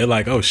now. They're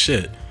like, oh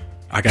shit,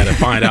 I gotta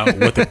find out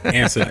what the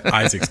answer to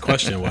Isaac's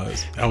question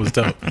was. That was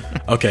dope.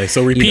 Okay,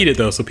 so repeat it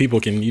though, so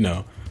people can,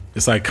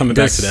 it's like coming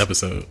back to the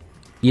episode.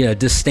 Yeah,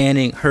 does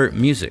standing hurt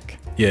music?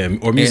 Yeah,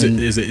 or music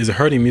is it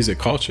hurting music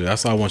culture?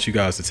 That's all I want you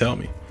guys to tell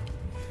me.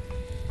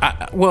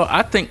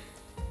 I think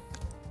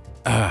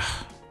I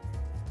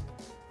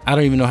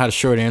don't even know how to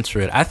short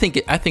answer it. I think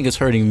it's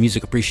hurting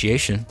music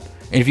appreciation.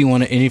 And if you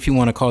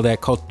want to call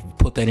that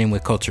put that in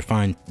with culture,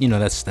 fine.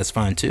 That's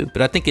fine too.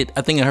 But I think it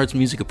hurts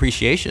music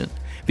appreciation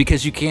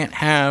because you can't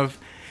have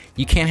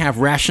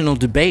rational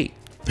debate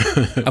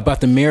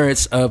about the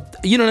merits of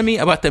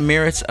about the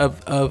merits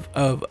of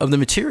the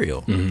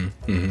material.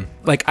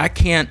 Like I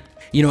can't,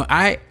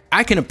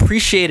 I can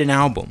appreciate an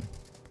album.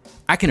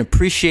 I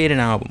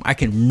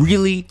can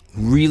really,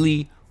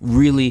 really,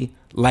 really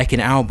like an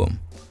album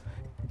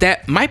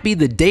that might be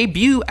the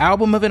debut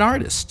album of an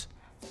artist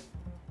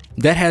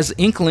that has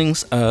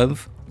inklings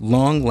of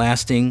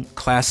long-lasting,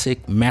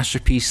 classic,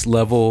 masterpiece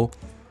level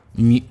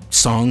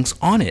songs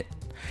on it.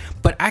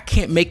 But I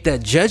can't make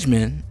that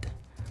judgment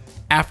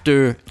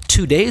after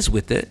 2 days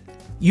with it.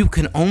 You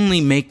can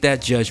only make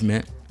that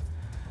judgment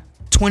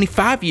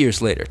 25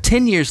 years later,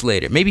 10 years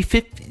later, maybe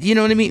 50, you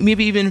know what I mean?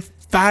 Maybe even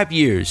 5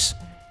 years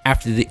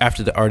after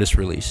the artist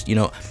release.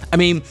 I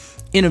mean,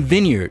 in a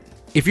vineyard,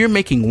 if you're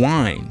making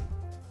wine,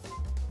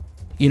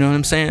 you know what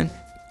I'm saying?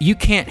 You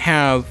can't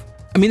have,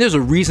 there's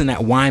a reason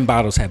that wine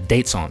bottles have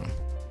dates on them.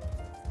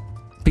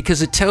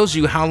 Because it tells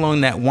you how long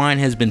that wine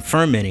has been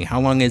fermenting,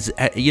 how long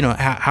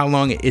how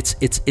long it's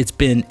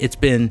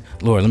been.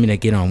 Lord, let me not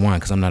get on wine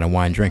because I'm not a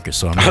wine drinker.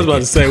 So I was about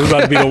to say we're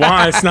about to be the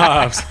wine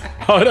snobs.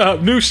 Hold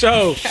up, new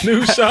show.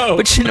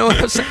 But you know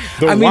what I'm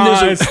saying?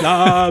 Wine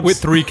snobs with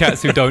 3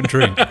 cats who don't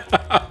drink.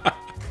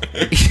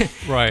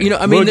 Right.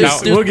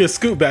 We'll get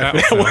scooped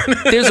back.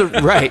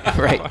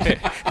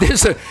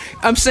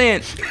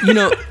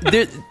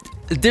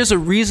 There's a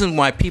reason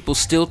why people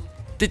still.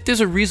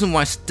 There's a reason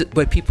why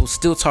people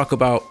still talk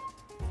about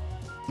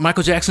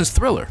Michael Jackson's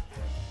Thriller.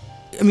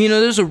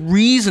 There's a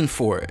reason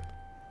for it.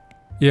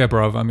 Yeah,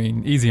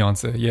 bruv. Easy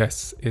answer.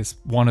 Yes, it's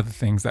one of the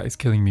things that is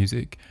killing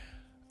music.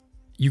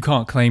 You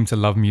can't claim to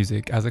love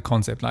music as a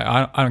concept. Like,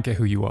 I don't care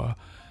who you are.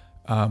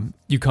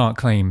 You can't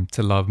claim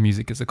to love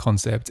music as a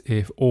concept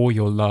if all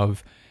your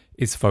love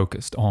is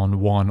focused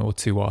on 1 or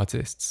 2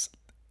 artists.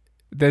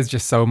 There's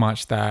just so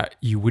much that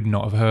you would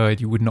not have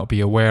heard, you would not be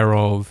aware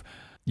of.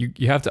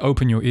 You have to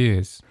open your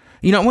ears.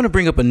 I want to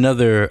bring up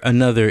another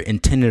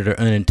intended or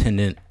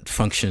unintended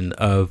function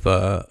of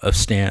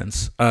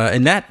stans,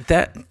 and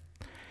that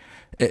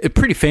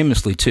pretty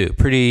famously too,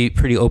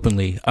 pretty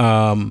openly.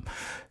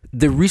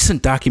 The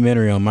recent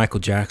documentary on Michael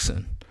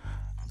Jackson,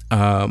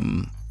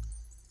 and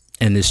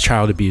his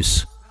child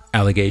abuse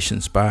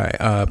allegations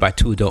by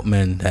 2 adult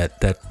men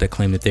that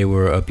claim that they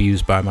were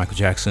abused by Michael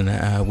Jackson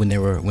when they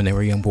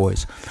were young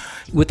boys.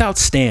 Without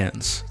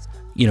stans.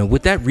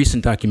 With that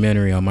recent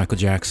documentary on Michael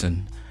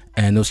Jackson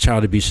and those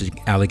child abuse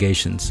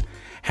allegations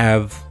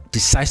have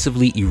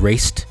decisively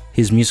erased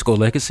his musical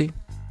legacy.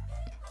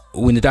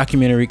 When the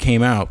documentary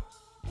came out,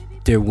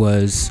 there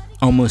was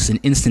almost an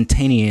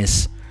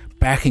instantaneous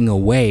backing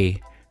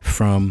away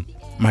from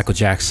Michael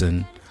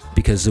Jackson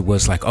because it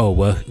was like, oh,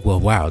 well,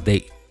 wow,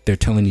 they're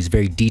telling these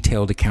very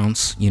detailed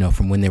accounts,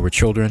 from when they were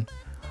children.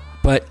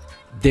 But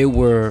there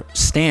were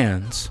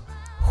stans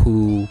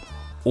who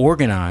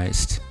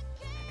organized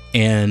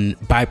and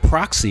by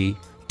proxy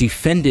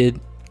defended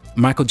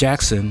Michael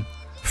Jackson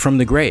from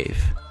the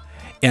grave.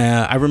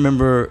 I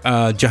remember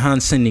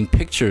Jahan sending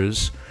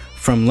pictures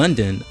from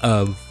London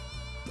of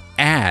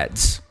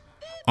ads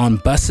on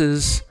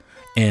buses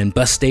and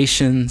bus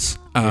stations.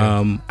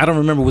 I don't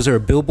remember, was there a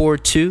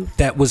billboard too?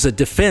 That was a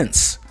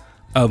defense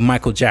of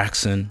Michael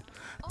Jackson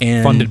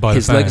and funded by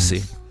his the fans.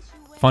 legacy.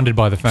 Funded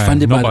by the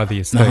fans, not by the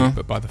estate,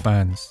 but by the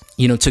fans.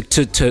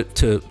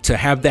 To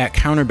have that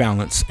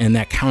counterbalance and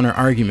that counter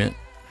argument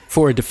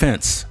for a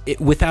defense.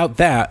 Without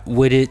that,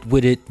 would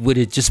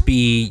it just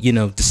be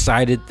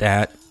decided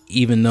that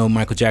even though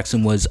Michael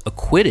Jackson was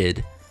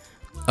acquitted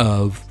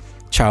of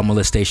child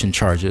molestation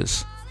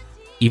charges,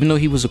 even though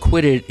he was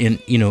acquitted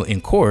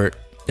in court,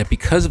 that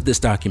because of this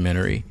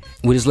documentary,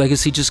 would his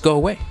legacy just go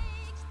away?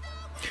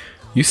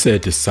 You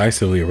said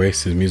decisively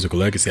erase his musical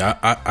legacy.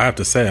 I have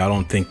to say, I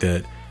don't think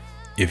that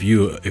if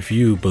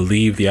you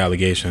believe the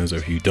allegations or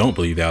if you don't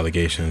believe the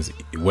allegations,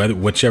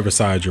 whichever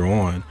side you're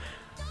on,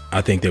 I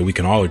think that we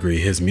can all agree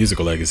his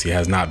musical legacy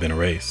has not been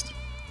erased.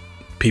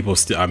 People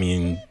still,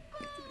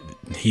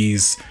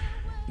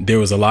 there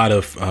was a lot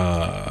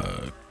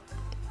of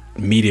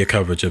media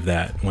coverage of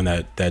that when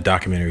that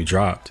documentary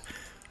dropped.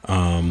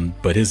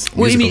 But his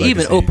musical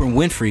legacy,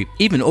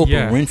 even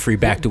Oprah Winfrey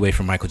backed away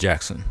from Michael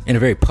Jackson in a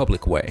very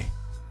public way.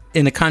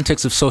 In the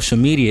context of social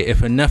media,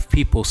 if enough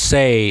people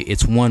say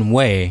it's one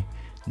way,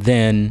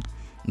 then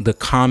the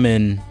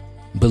common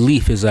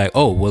belief is like,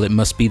 oh, well, it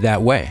must be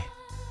that way.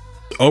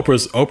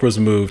 Oprah's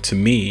move to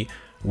me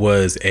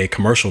was a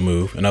commercial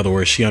move. In other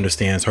words, she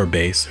understands her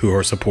base, who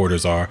her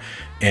supporters are,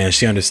 and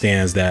she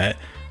understands that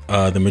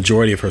the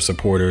majority of her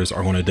supporters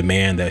are going to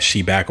demand that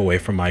she back away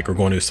from Mike or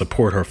going to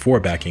support her for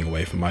backing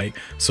away from Mike.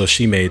 So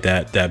she made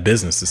that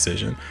business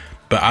decision.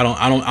 But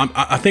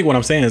I think what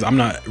I'm saying is I'm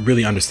not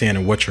really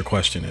understanding what your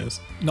question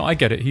is. No, I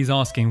get it. He's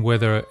asking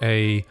whether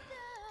a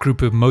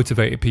group of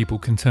motivated people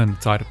can turn the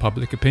tide of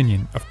public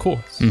opinion. Of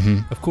course.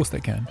 Mm-hmm. Of course they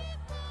can.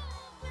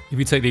 If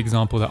you take the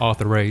example that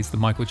Arthur raised, the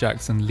Michael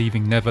Jackson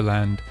leaving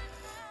Neverland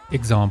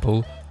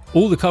example,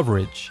 all the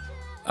coverage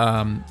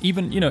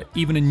even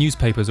in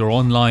newspapers or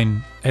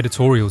online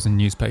editorials in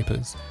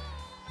newspapers,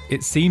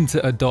 it seemed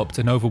to adopt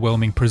an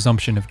overwhelming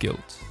presumption of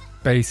guilt,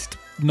 based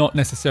not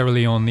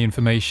necessarily on the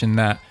information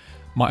that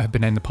might have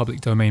been in the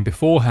public domain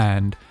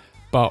beforehand,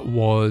 but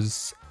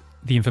was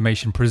the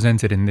information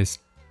presented in this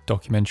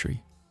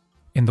documentary.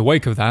 In the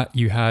wake of that,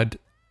 you had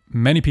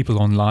many people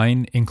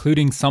online,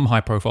 including some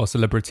high-profile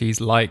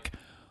celebrities like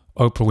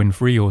Oprah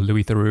Winfrey or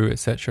Louis Theroux,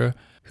 etc.,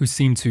 who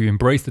seemed to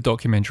embrace the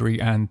documentary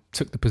and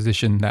took the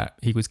position that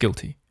he was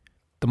guilty.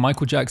 The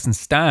Michael Jackson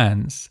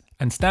stans,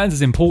 and stans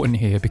is important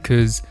here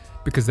because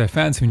they're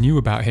fans who knew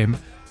about him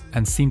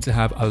and seemed to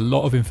have a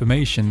lot of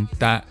information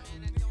that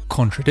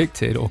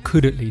contradicted, or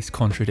could at least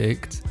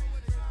contradict,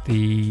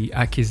 the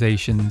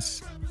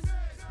accusations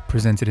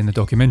presented in the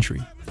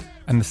documentary.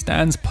 And the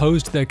stans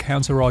posed their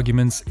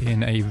counter-arguments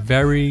in a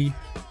very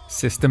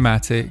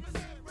systematic,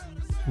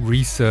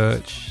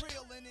 researched,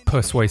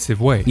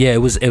 persuasive way. Yeah, it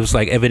was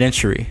like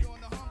evidentiary.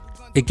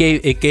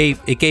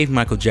 It gave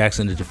Michael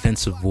Jackson a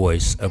defensive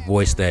voice, a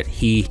voice that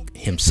he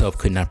himself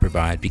could not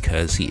provide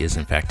because he is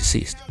in fact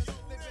deceased.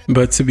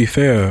 But to be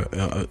fair,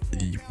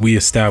 we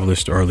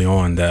established early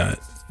on that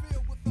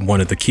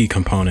one of the key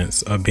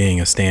components of being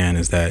a stan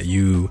is that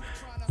you're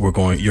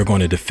going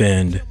to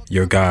defend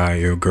your guy,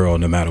 your girl,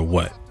 no matter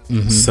what.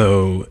 Mm-hmm.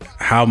 So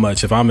how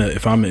much,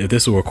 if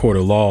this were a court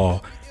of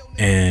law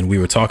and we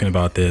were talking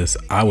about this,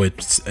 I would,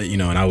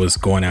 and I was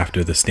going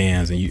after the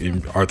stans,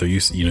 and Arthur,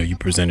 you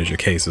presented your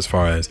case as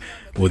far as,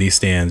 well, these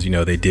stans,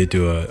 they did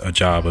do a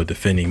job of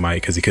defending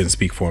Mike because he couldn't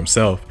speak for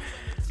himself.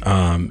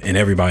 And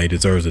everybody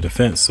deserves a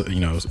defense,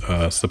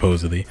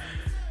 supposedly.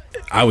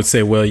 I would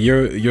say, well,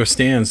 your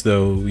stans,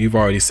 though, you've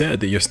already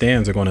said that your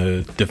stans are going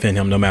to defend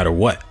him no matter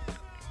what.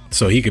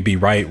 So he could be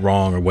right,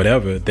 wrong, or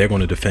whatever. They're going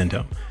to defend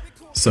him.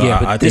 So yeah,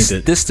 I think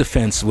that this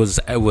defense was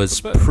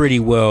pretty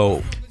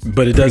well,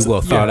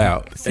 thought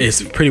out.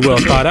 It's pretty well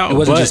thought out. It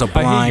wasn't just a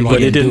blind.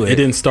 But it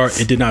didn't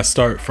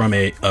start from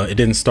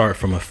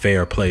a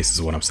fair place,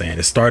 is what I'm saying.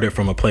 It started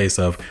from a place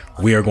of,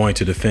 we are going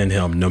to defend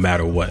him no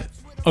matter what.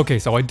 Okay,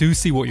 so I do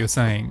see what you're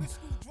saying,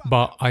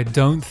 but I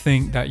don't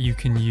think that you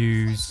can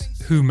use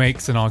who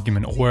makes an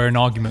argument or where an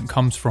argument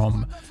comes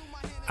from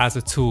as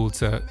a tool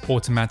to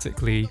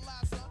automatically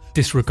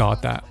disregard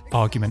that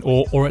argument,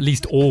 or at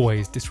least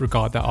always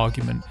disregard that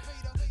argument.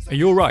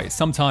 You're right.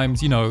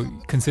 Sometimes,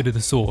 consider the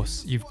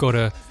source. You've got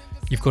to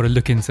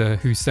look into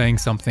who's saying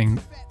something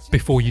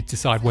before you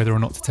decide whether or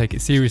not to take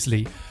it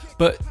seriously.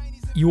 But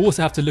you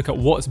also have to look at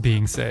what's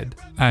being said.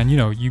 And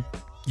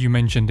you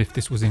mentioned if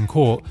this was in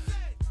court,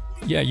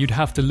 yeah, you'd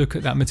have to look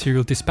at that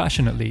material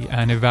dispassionately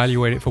and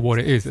evaluate it for what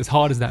it is, as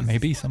hard as that may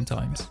be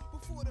sometimes.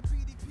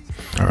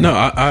 Right. No,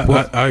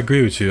 I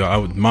agree with you.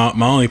 My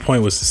only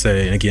point was to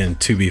say, and again,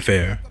 to be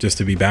fair, just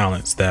to be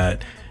balanced,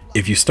 that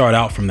if you start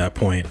out from that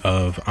point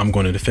of, I'm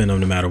going to defend them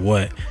no matter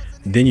what,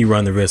 then you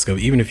run the risk of,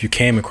 even if you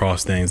came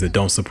across things that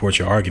don't support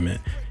your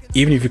argument,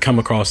 even if you come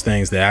across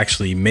things that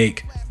actually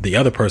make the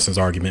other person's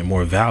argument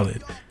more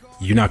valid,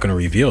 you're not going to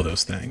reveal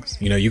those things.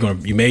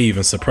 You may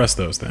even suppress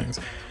those things.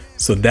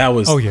 So that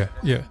was... Oh, yeah.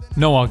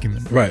 No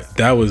argument. Right.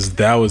 That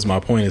was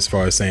my point as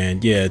far as saying,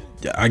 yeah,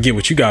 I get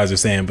what you guys are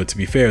saying, but to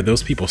be fair,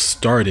 those people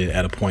started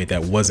at a point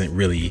that wasn't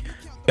really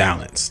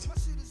balanced.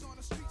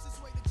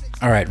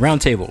 All right, round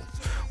table.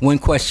 1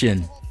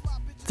 question,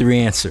 3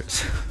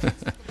 answers.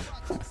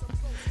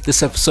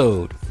 This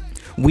episode,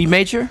 we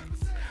major.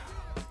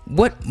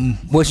 What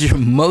was your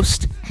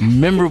most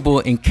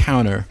memorable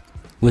encounter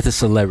with a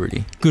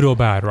celebrity? Good or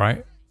bad,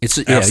 right? It's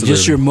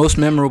just your most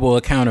memorable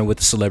encounter with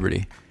a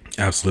celebrity.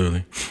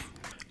 Absolutely.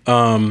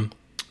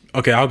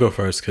 Okay, I'll go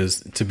first because,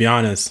 to be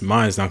honest,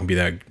 mine is not going to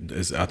be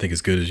I think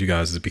as good as you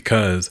guys, is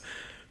because,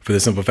 for the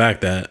simple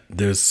fact that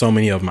there's so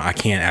many of them I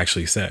can't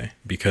actually say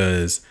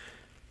because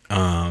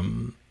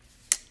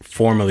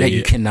formally... That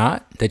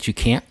you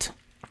can't?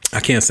 I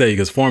can't say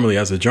because formally,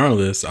 as a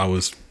journalist, I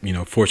was,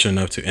 fortunate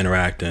enough to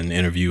interact and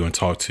interview and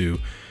talk to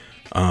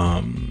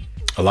a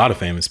lot of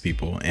famous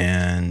people.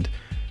 And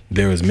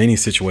there was many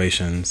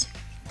situations...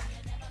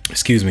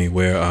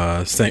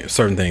 where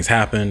certain things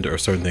happened or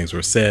certain things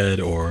were said,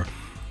 or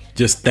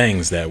just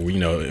things that,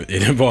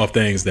 it involved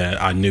things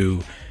that I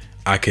knew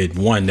I could,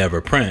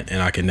 never print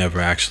and I could never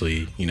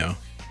actually,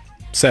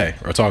 say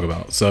or talk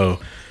about. So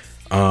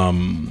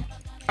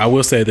I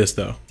will say this,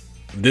 though.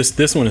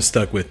 This one has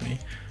stuck with me.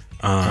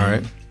 All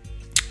right.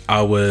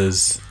 I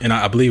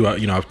believe,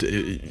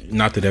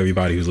 not that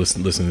everybody who's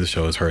listening to this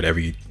show has heard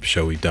every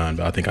show we've done,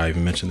 but I think I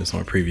even mentioned this on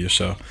a previous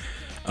show.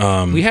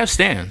 We have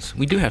stands.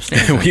 We do have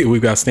stands.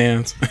 We've got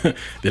stands.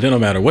 It don't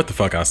matter what the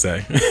fuck I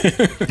say.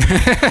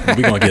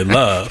 We're going to get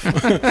love.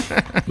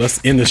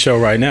 Let's end the show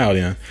right now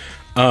then.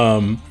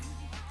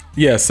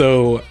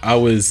 So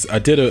I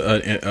did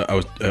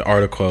an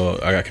article.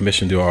 I got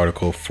commissioned to do an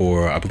article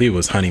for, I believe it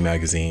was Honey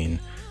Magazine,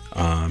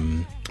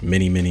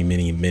 many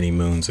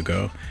moons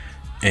ago.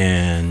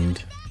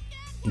 And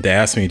they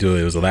asked me to do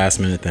it. It was a last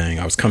minute thing.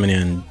 I was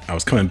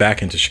coming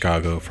back into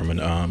Chicago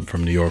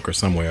from New York or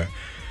somewhere.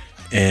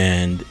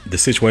 And the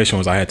situation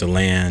was I had to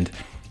land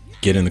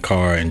get in the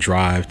car and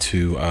drive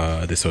to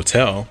this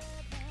hotel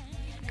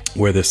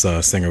where this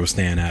singer was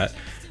staying at,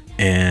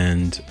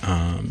 and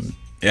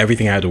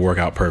everything had to work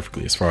out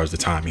perfectly as far as the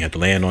time. You had to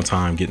land on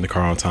time, get in the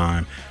car on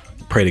time,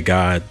 pray to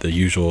God the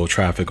usual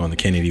traffic on the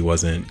Kennedy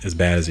wasn't as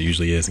bad as it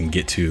usually is, and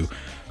get to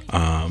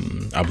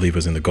I believe it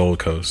was in the Gold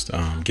Coast,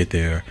 get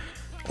there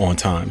on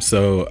time.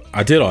 So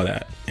I did all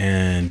that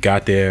and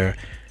got there,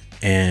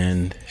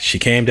 and she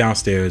came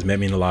downstairs, met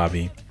me in the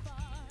lobby.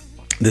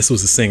 This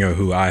was a singer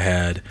who I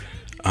had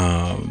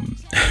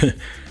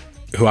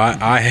who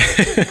I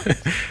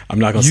I'm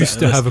not gonna used say,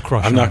 to have a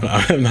crush. I'm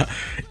not.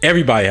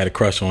 Everybody had a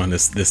crush on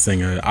this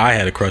singer. I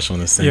had a crush on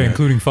this singer. Yeah,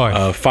 including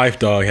Fife. Fife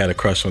Dog had a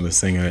crush on the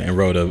singer and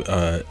wrote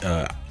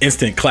a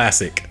instant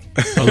classic,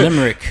 a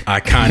limerick,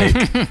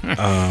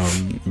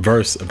 iconic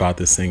verse about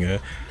this singer.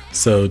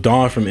 So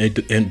Dawn from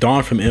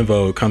En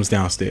Vogue comes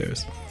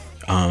downstairs,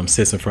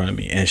 sits in front of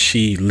me, and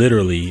she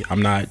literally,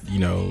 I'm not,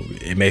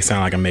 it may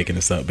sound like I'm making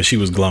this up, but she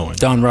was glowing.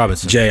 Dawn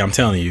Robinson. Jay, I'm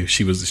telling you,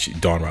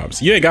 Dawn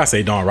Robinson. You ain't gotta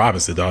say Dawn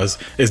Robinson, though.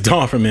 It's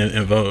Dawn from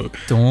En Vogue.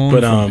 Dawn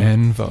from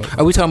En Vogue.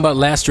 Are we talking about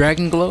Last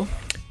Dragon Glow?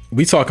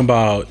 We talking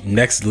about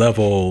next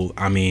level.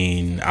 I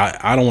mean,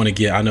 I don't want to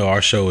get, I know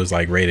our show is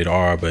like rated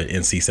R, but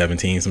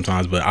NC-17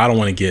 sometimes, but I don't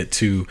want to get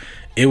too,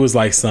 it was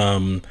like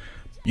some,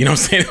 you know what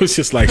I'm saying? It was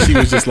just like, she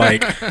was just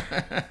like,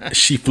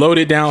 she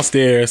floated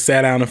downstairs,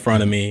 sat down in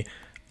front of me,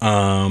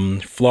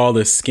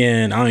 flawless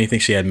skin. I don't even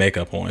think she had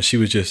makeup on. She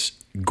was just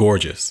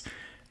gorgeous.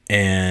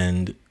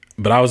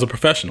 But I was a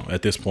professional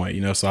at this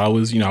point, so I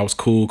was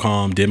cool,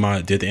 calm, did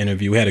the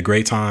interview. We had a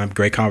great time,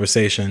 great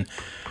conversation.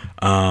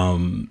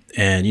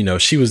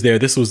 And she was there.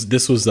 This was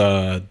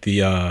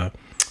the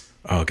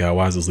oh God,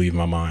 why is this leaving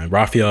my mind?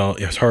 Raphael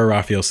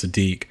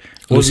Sadiq,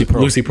 Lucy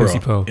Pearl.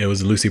 It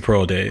was the Lucy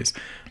Pearl days.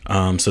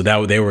 So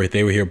that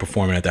they were here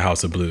performing at the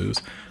House of Blues.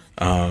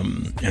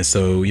 And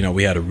so,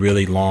 we had a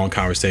really long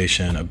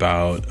conversation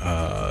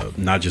about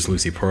not just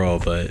Lucy Pearl,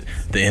 but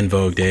the En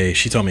Vogue days.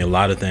 She told me a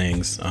lot of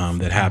things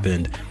that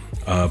happened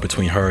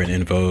between her and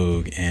En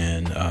Vogue,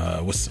 and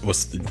what's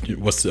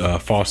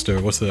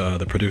Foster? What's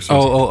the producer?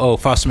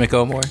 Foster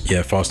McElmore.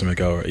 Yeah, Foster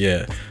McElmore.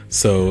 Yeah.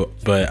 So,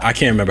 but I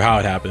can't remember how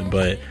it happened.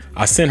 But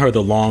I sent her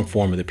the long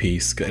form of the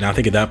piece, and I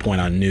think at that point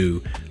I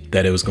knew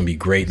that it was going to be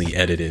greatly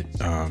edited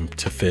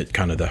to fit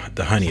kind of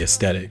the honey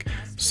aesthetic.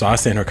 So I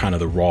sent her kind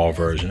of the raw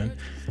version,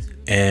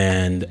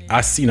 and I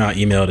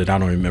emailed it. I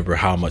don't remember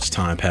how much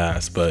time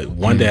passed, but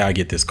one day I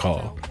get this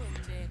call.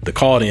 The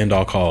call to end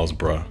all calls,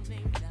 bruh.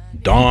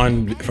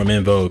 Dawn from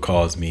En Vogue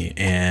calls me,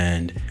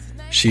 and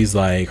she's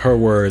like, her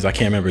words, I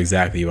can't remember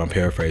exactly, but I'm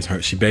paraphrasing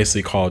her. She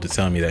basically called to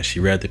tell me that she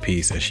read the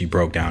piece and she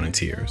broke down in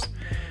tears.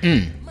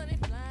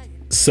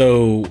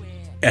 So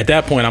at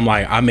that point, I'm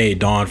like, I made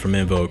Dawn from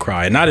En Vogue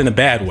cry, and not in a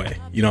bad way,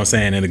 you know what I'm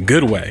saying, in a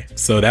good way.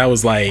 So that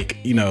was like,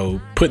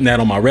 putting that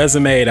on my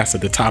resume. That's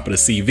at the top of the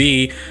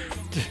CV.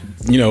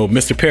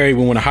 Mr. Perry,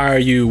 we want to hire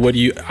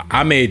you.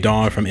 I made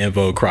Dawn from En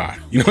Vogue cry.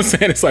 You know what I'm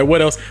saying? It's like,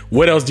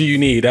 what else do you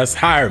need? That's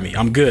hire me.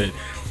 I'm good.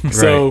 Right.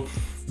 So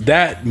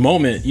that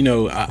moment,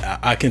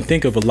 I can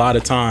think of a lot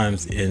of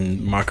times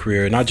in my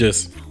career, not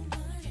just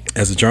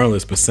as a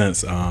journalist, but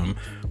since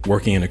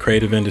working in the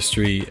creative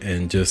industry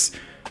and just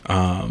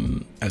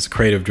as a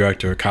creative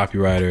director,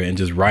 copywriter, and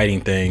just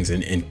writing things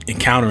and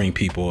encountering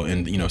people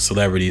and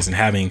celebrities and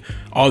having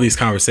all these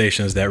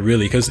conversations that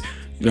really, because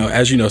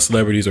as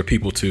celebrities are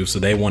people too, so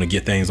they want to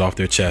get things off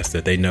their chest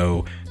that they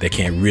know they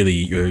can't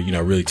really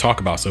really talk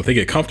about. So if they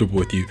get comfortable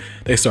with you,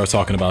 they start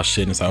talking about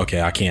shit, and it's like,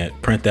 okay, I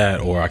can't print that,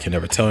 or I can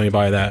never tell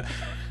anybody that.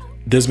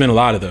 There's been a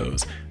lot of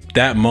those.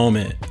 That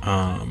moment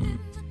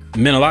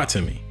meant a lot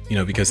to me.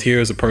 Because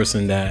here's a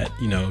person that,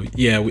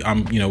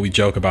 we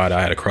joke about it,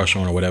 I had a crush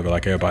on or whatever,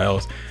 like everybody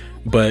else.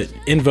 But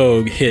En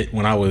Vogue hit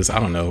when I was, I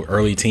don't know,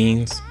 early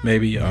teens,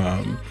 maybe.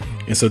 And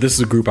so this is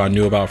a group I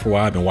knew about for a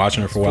while. I've been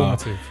watching her for a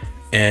while.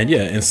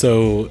 And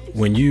so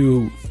when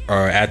you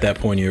are at that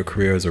point in your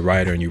career as a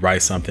writer and you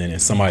write something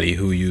and somebody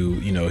who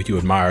you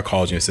admire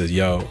calls you and says,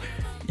 yo,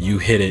 you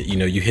hit it,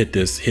 you hit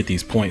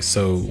these points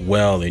so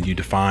well, and you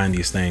define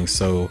these things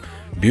so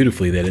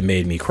beautifully that it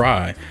made me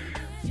cry.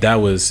 That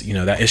was,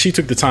 that, and she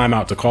took the time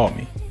out to call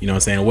me, you know what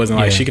I'm saying? It wasn't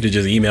like she could have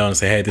just emailed and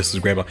say, hey, this is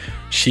great.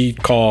 She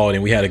called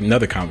and we had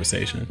another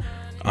conversation.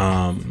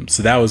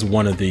 So that was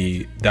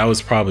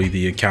probably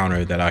the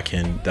encounter that I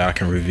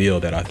can reveal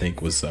that I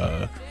think was,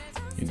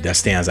 that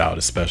stands out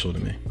as special to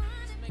me.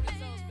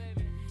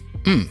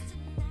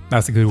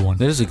 That's a good one.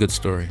 That is a good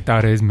story.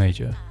 That is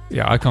major.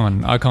 Yeah, I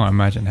can't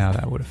imagine how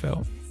that would have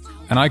felt.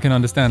 And I can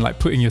understand, like,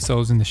 putting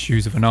yourselves in the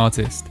shoes of an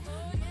artist.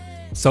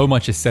 So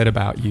much is said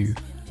about you,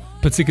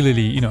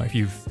 particularly, if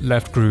you've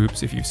left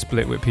groups, if you've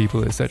split with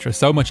people, etc.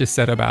 So much is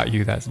said about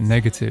you that's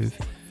negative.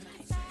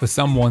 For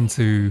someone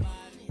to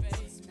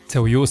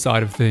tell your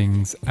side of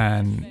things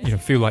and,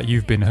 feel like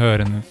you've been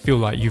heard and feel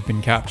like you've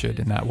been captured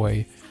in that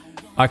way,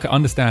 I can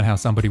understand how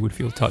somebody would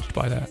feel touched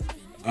by that.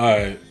 All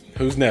right,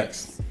 who's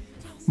next?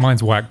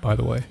 Mine's whack, by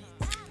the way.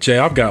 Jay,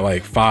 I've got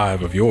like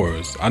 5 of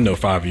yours. I know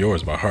 5 of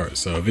yours by heart.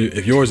 So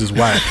if yours is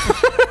whack,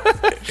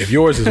 If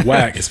yours is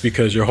whack, it's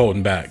because you're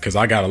holding back. Because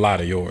I got a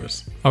lot of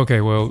yours.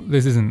 Okay, well,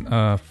 this isn't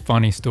a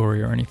funny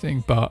story or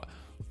anything, but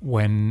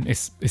when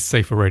it's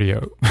safe for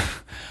radio.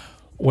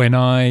 when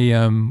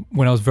I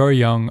was very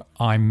young,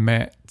 I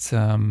met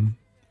the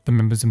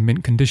members of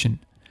Mint Condition,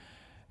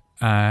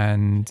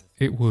 and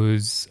it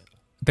was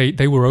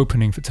they were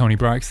opening for Toni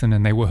Braxton,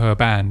 and they were her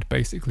band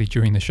basically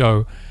during the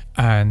show.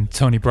 And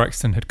Toni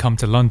Braxton had come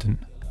to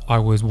London. I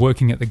was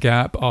working at the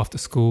Gap after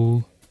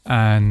school,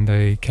 and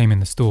they came in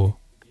the store.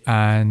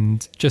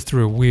 And just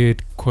through a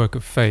weird quirk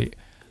of fate,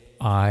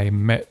 I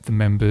met the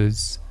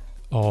members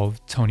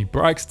of Toni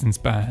Braxton's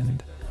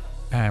band,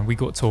 and we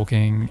got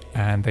talking,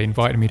 and they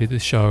invited me to the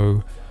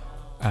show,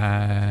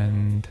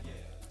 and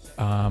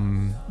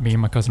me and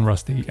my cousin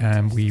Rusty,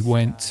 and we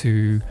went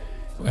to,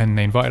 and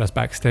they invited us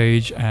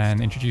backstage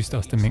and introduced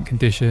us to Mint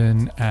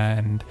Condition.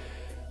 And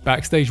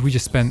backstage we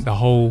just spent the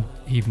whole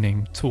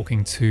evening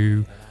talking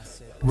to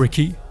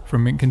Ricky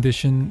from Mint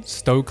Condition,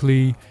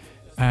 Stokely,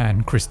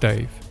 and Chris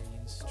Dave.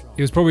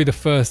 It was probably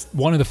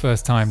one of the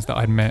first times that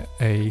I'd met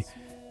a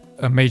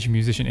major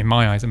musician, in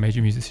my eyes, a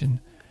major musician,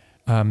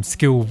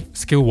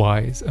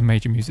 skill-wise, a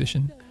major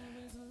musician.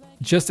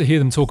 Just to hear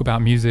them talk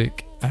about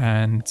music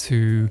and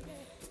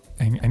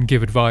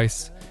give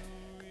advice,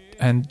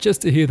 and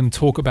just to hear them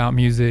talk about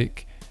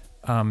music,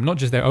 not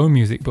just their own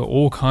music, but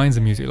all kinds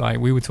of music. Like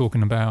we were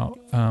talking about,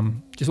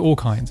 just all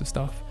kinds of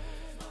stuff.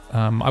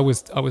 I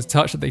was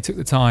touched that they took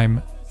the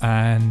time,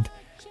 and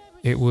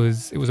it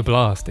was a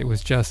blast. It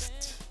was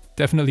just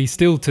definitely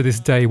still to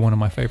this day one of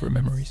my favorite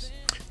memories.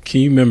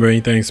 Can you remember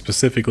anything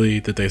specifically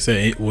that they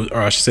said, or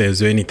I should say, is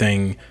there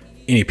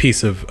any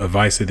piece of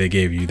advice that they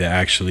gave you that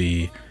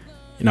actually,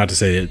 not to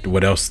say that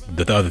what else,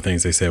 that the other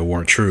things they said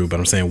weren't true, but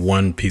I'm saying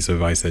one piece of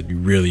advice that you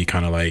really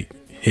kind of like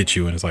hit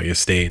you and it's like it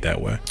stayed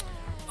that way?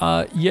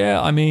 Yeah,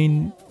 I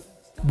mean,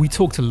 we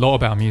talked a lot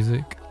about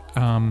music.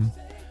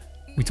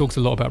 We talked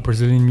a lot about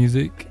Brazilian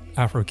music,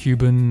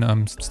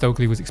 Afro-Cuban.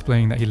 Stokely was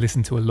explaining that he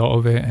listened to a lot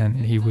of it, and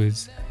he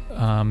was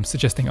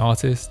suggesting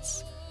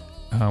artists.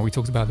 We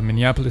talked about the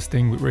Minneapolis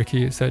thing with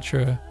Ricky,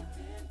 etc.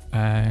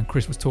 And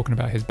Chris was talking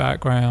about his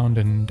background,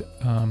 and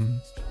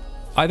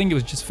I think it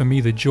was just for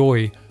me the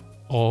joy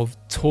of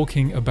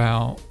talking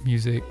about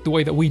music the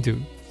way that we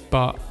do,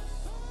 but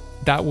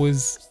that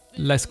was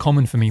less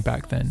common for me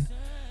back then.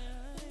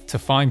 To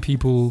find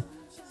people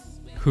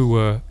who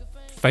were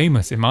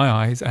famous in my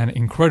eyes and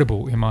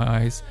incredible in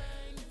my eyes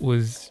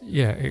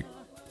it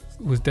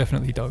was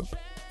definitely dope.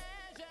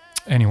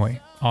 Anyway,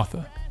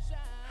 Arthur.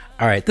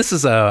 All right, this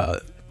is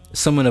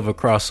somewhat of a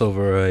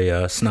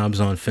crossover, a Snobs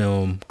on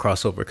Film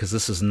crossover, because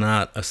this is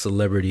not a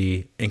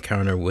celebrity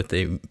encounter with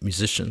a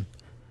musician.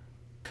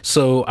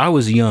 So I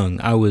was young.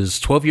 I was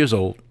 12 years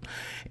old,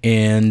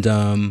 and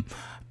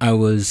I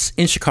was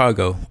in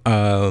Chicago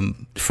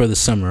for the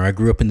summer. I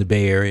grew up in the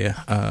Bay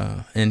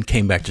Area and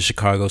came back to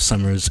Chicago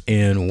summers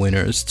and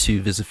winters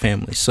to visit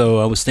family. So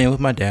I was staying with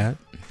my dad,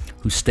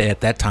 who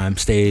at that time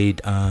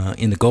stayed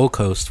in the Gold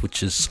Coast,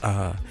 which is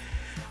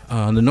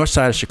on the north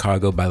side of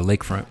Chicago by the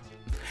lakefront.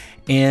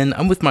 And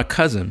I'm with my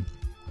cousin,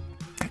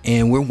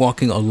 and we're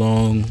walking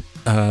along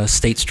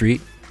State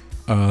Street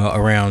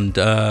around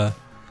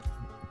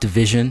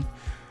Division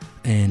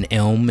and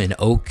Elm and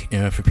Oak,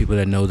 for people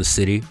that know the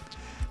city.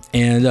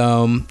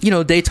 And,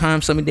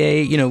 daytime, sunny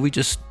day, we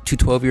just two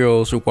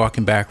 12-year-olds were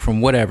walking back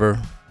from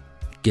whatever,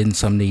 getting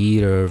something to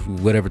eat or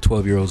whatever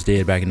 12-year-olds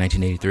did back in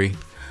 1983.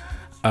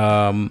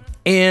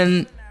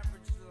 And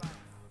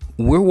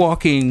we're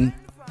walking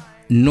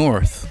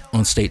north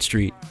on State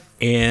Street,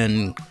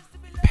 and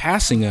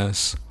passing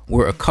us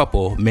were a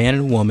couple, man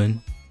and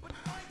woman,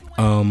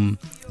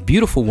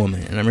 beautiful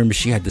woman. And I remember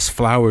she had this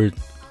flowered,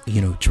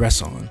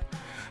 dress on.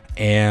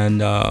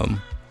 And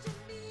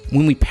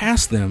when we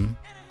passed them,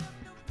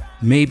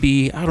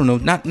 maybe, I don't know,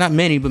 not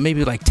many, but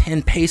maybe like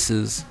 10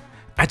 paces,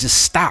 I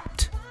just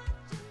stopped.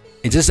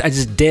 I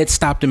just dead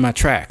stopped in my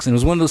tracks. And it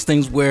was one of those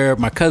things where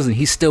my cousin,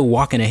 he's still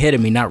walking ahead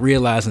of me, not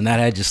realizing that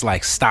I just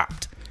like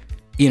stopped.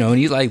 And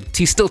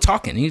he's still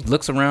talking. He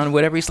looks around and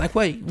whatever. He's like,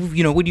 wait,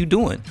 what are you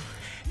doing?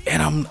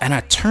 And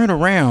I turn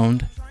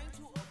around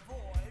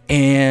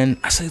and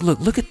I say,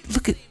 look at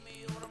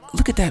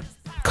that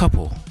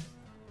couple.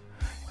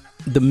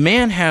 The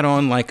man had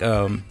on like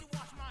kind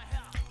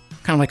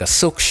of like a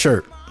silk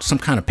shirt, some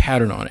kind of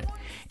pattern on it,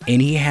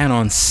 and he had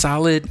on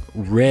solid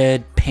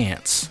red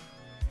pants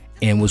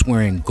and was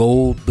wearing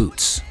gold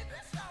boots.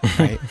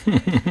 Right?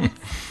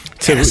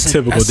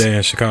 Typical day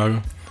in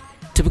Chicago.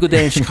 Typical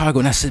day in Chicago.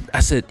 And I said,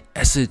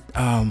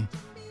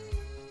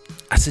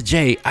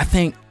 Jay, I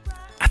think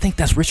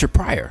that's Richard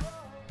Pryor.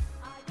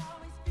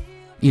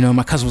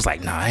 My cousin was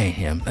like, nah, I ain't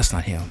him. That's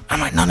not him. I'm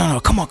like, no,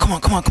 come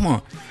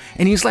on.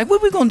 And he's like,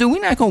 what are we going to do?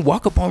 We're not going to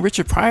walk up on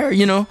Richard Pryor,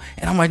 And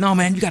I'm like, no,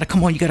 man, you got to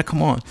come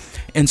on.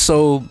 And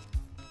so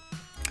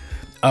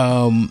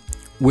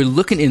we're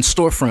looking in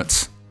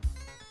storefronts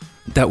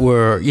that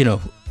were,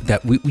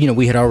 that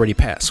we had already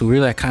passed. So we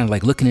were like kind of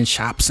like looking in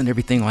shops and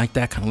everything like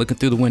that, kind of looking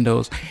through the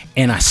windows.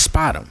 And I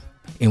spot him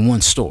in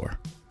one store.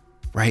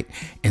 right?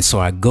 And so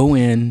I go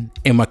in,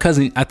 and my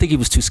cousin, I think he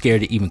was too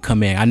scared to even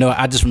come in.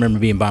 I just remember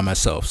being by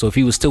myself. So if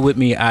he was still with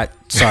me, I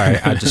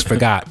just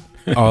forgot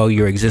all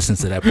your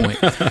existence at that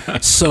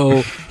point.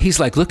 So he's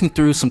like looking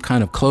through some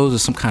kind of clothes or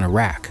some kind of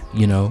rack,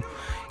 you know,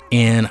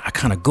 and I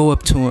kind of go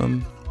up to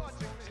him,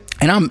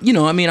 and I'm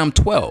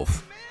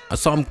 12.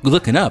 So I'm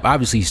looking up.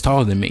 Obviously he's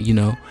taller than me, you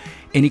know,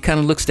 and he kind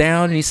of looks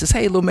down and he says,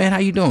 "Hey, little man, how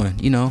you doing?"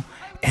 You know,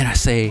 and I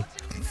say,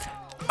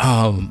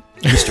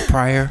 "Mr.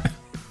 Pryor,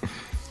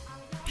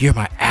 you're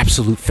my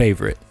absolute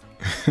favorite."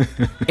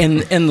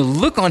 and the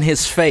look on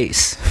his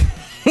face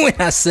when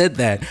I said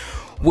that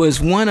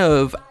was one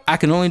of, I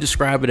can only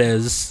describe it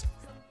as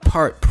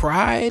part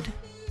pride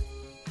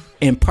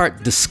and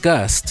part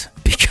disgust,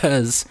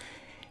 because,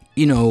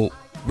 you know,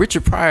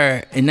 Richard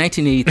Pryor in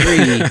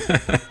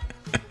 1983,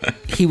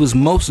 he was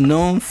most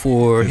known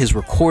for his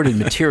recorded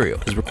material,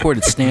 his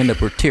recorded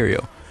stand-up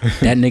material.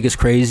 That Nigga's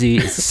Crazy,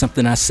 It's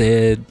Something I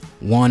Said,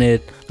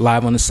 Wanted,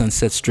 Live on the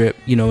Sunset Strip,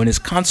 you know, and his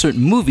concert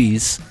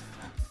movies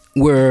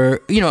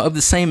were, you know, of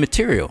the same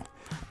material.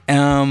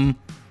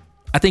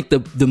 I think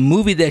the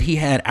movie that he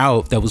had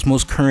out that was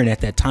most current at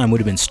that time would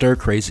have been Stir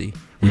Crazy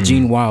with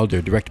Gene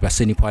Wilder, directed by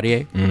Sidney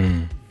Poitier.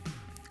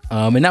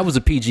 And that was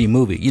a PG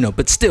movie, you know,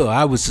 but still,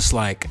 I was just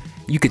like,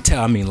 you could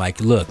tell, I mean, like,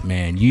 look,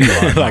 man, you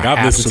are like,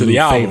 I've listened to the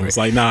albums.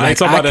 Like, nah, I ain't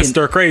talking about that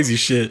Stir Crazy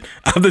shit.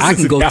 I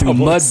can go through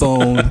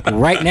Mudbone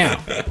right now.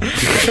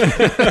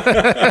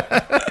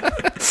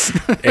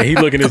 And he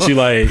looking at you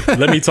like,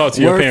 let me talk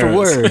to your parents.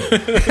 Word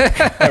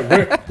for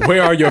word.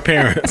 Where are your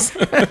parents?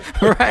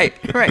 Right.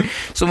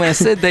 So when I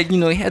said that, you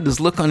know, he had this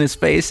look on his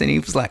face and he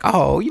was like,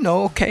 oh, you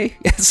know, okay,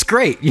 that's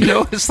great. You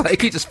know, it's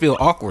like he just feel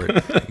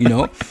awkward, you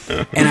know?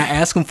 And I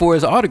asked him for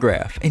his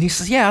autograph and he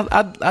says, yeah,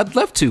 I'd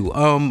love to.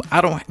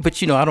 I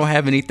don't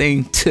have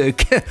anything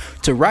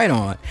to write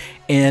on.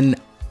 And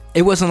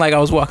it wasn't like I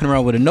was walking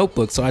around with a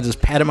notebook. So I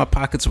just patted my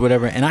pockets or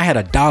whatever. And I had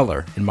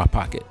 $1 in my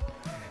pocket.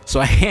 So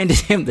I handed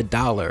him the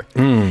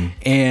 $1,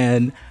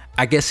 and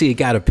I guess he had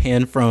got a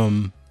pen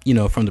from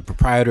the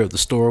proprietor of the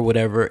store or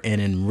whatever,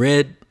 and in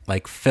red,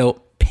 like,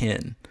 felt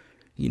pen,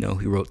 you know,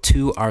 he wrote,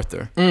 "To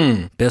Arthur,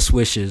 best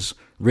wishes,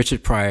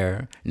 Richard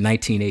Pryor,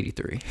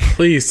 1983.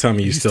 Please tell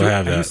me you still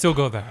have that. You still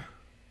got that?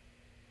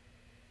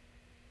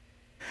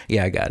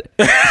 Yeah, I got it.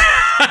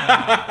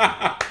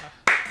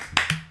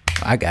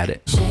 I got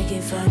it. Shake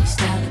it for these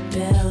dollar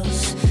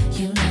bills.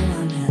 You know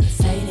I'm never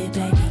faded,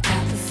 baby,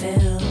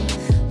 Copperfield.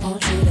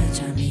 Want you to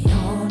turn me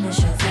on,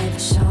 it's your favorite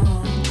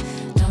song.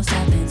 Don't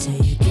stop until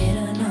you get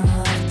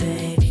enough,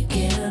 baby,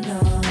 get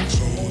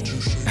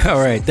enough. All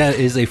right, that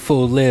is a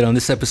full lid on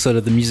this episode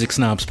of the Music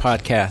Snobs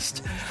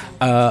podcast.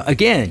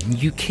 Again,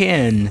 you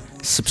can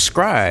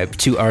subscribe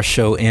to our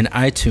show in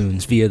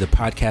iTunes via the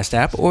podcast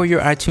app or your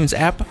iTunes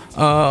app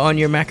on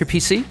your Mac or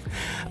PC.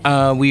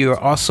 We are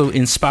also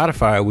in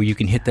Spotify, where you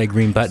can hit that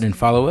green button and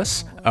follow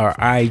us. Our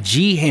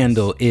IG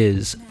handle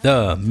is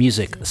The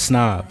Music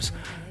Snobs.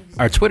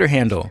 Our Twitter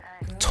handle,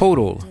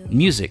 Total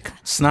Music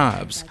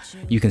Snobs.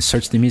 You can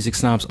search The Music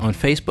Snobs on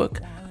Facebook.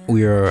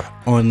 We are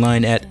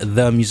online at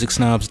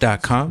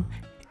themusicsnobs.com.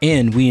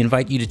 And we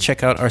invite you to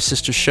check out our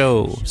sister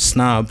show,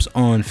 Snobs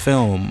on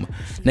Film.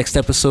 Next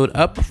episode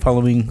up,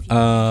 following,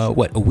 a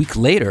week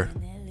later,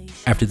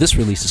 after this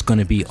release, is going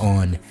to be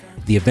on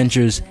the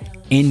Avengers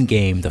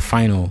Endgame, the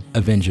final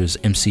Avengers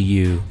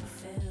MCU.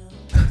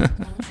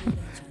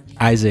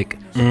 Isaac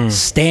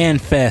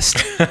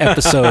Standfest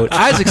episode.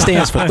 Isaac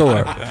stands for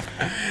Thor.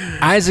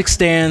 Isaac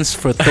stands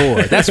for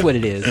Thor. That's what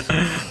it is.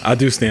 I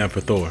do stand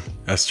for Thor.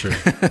 That's true.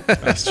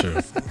 That's true.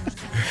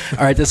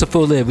 All right, that's a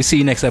full lid. We see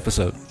you next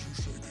episode.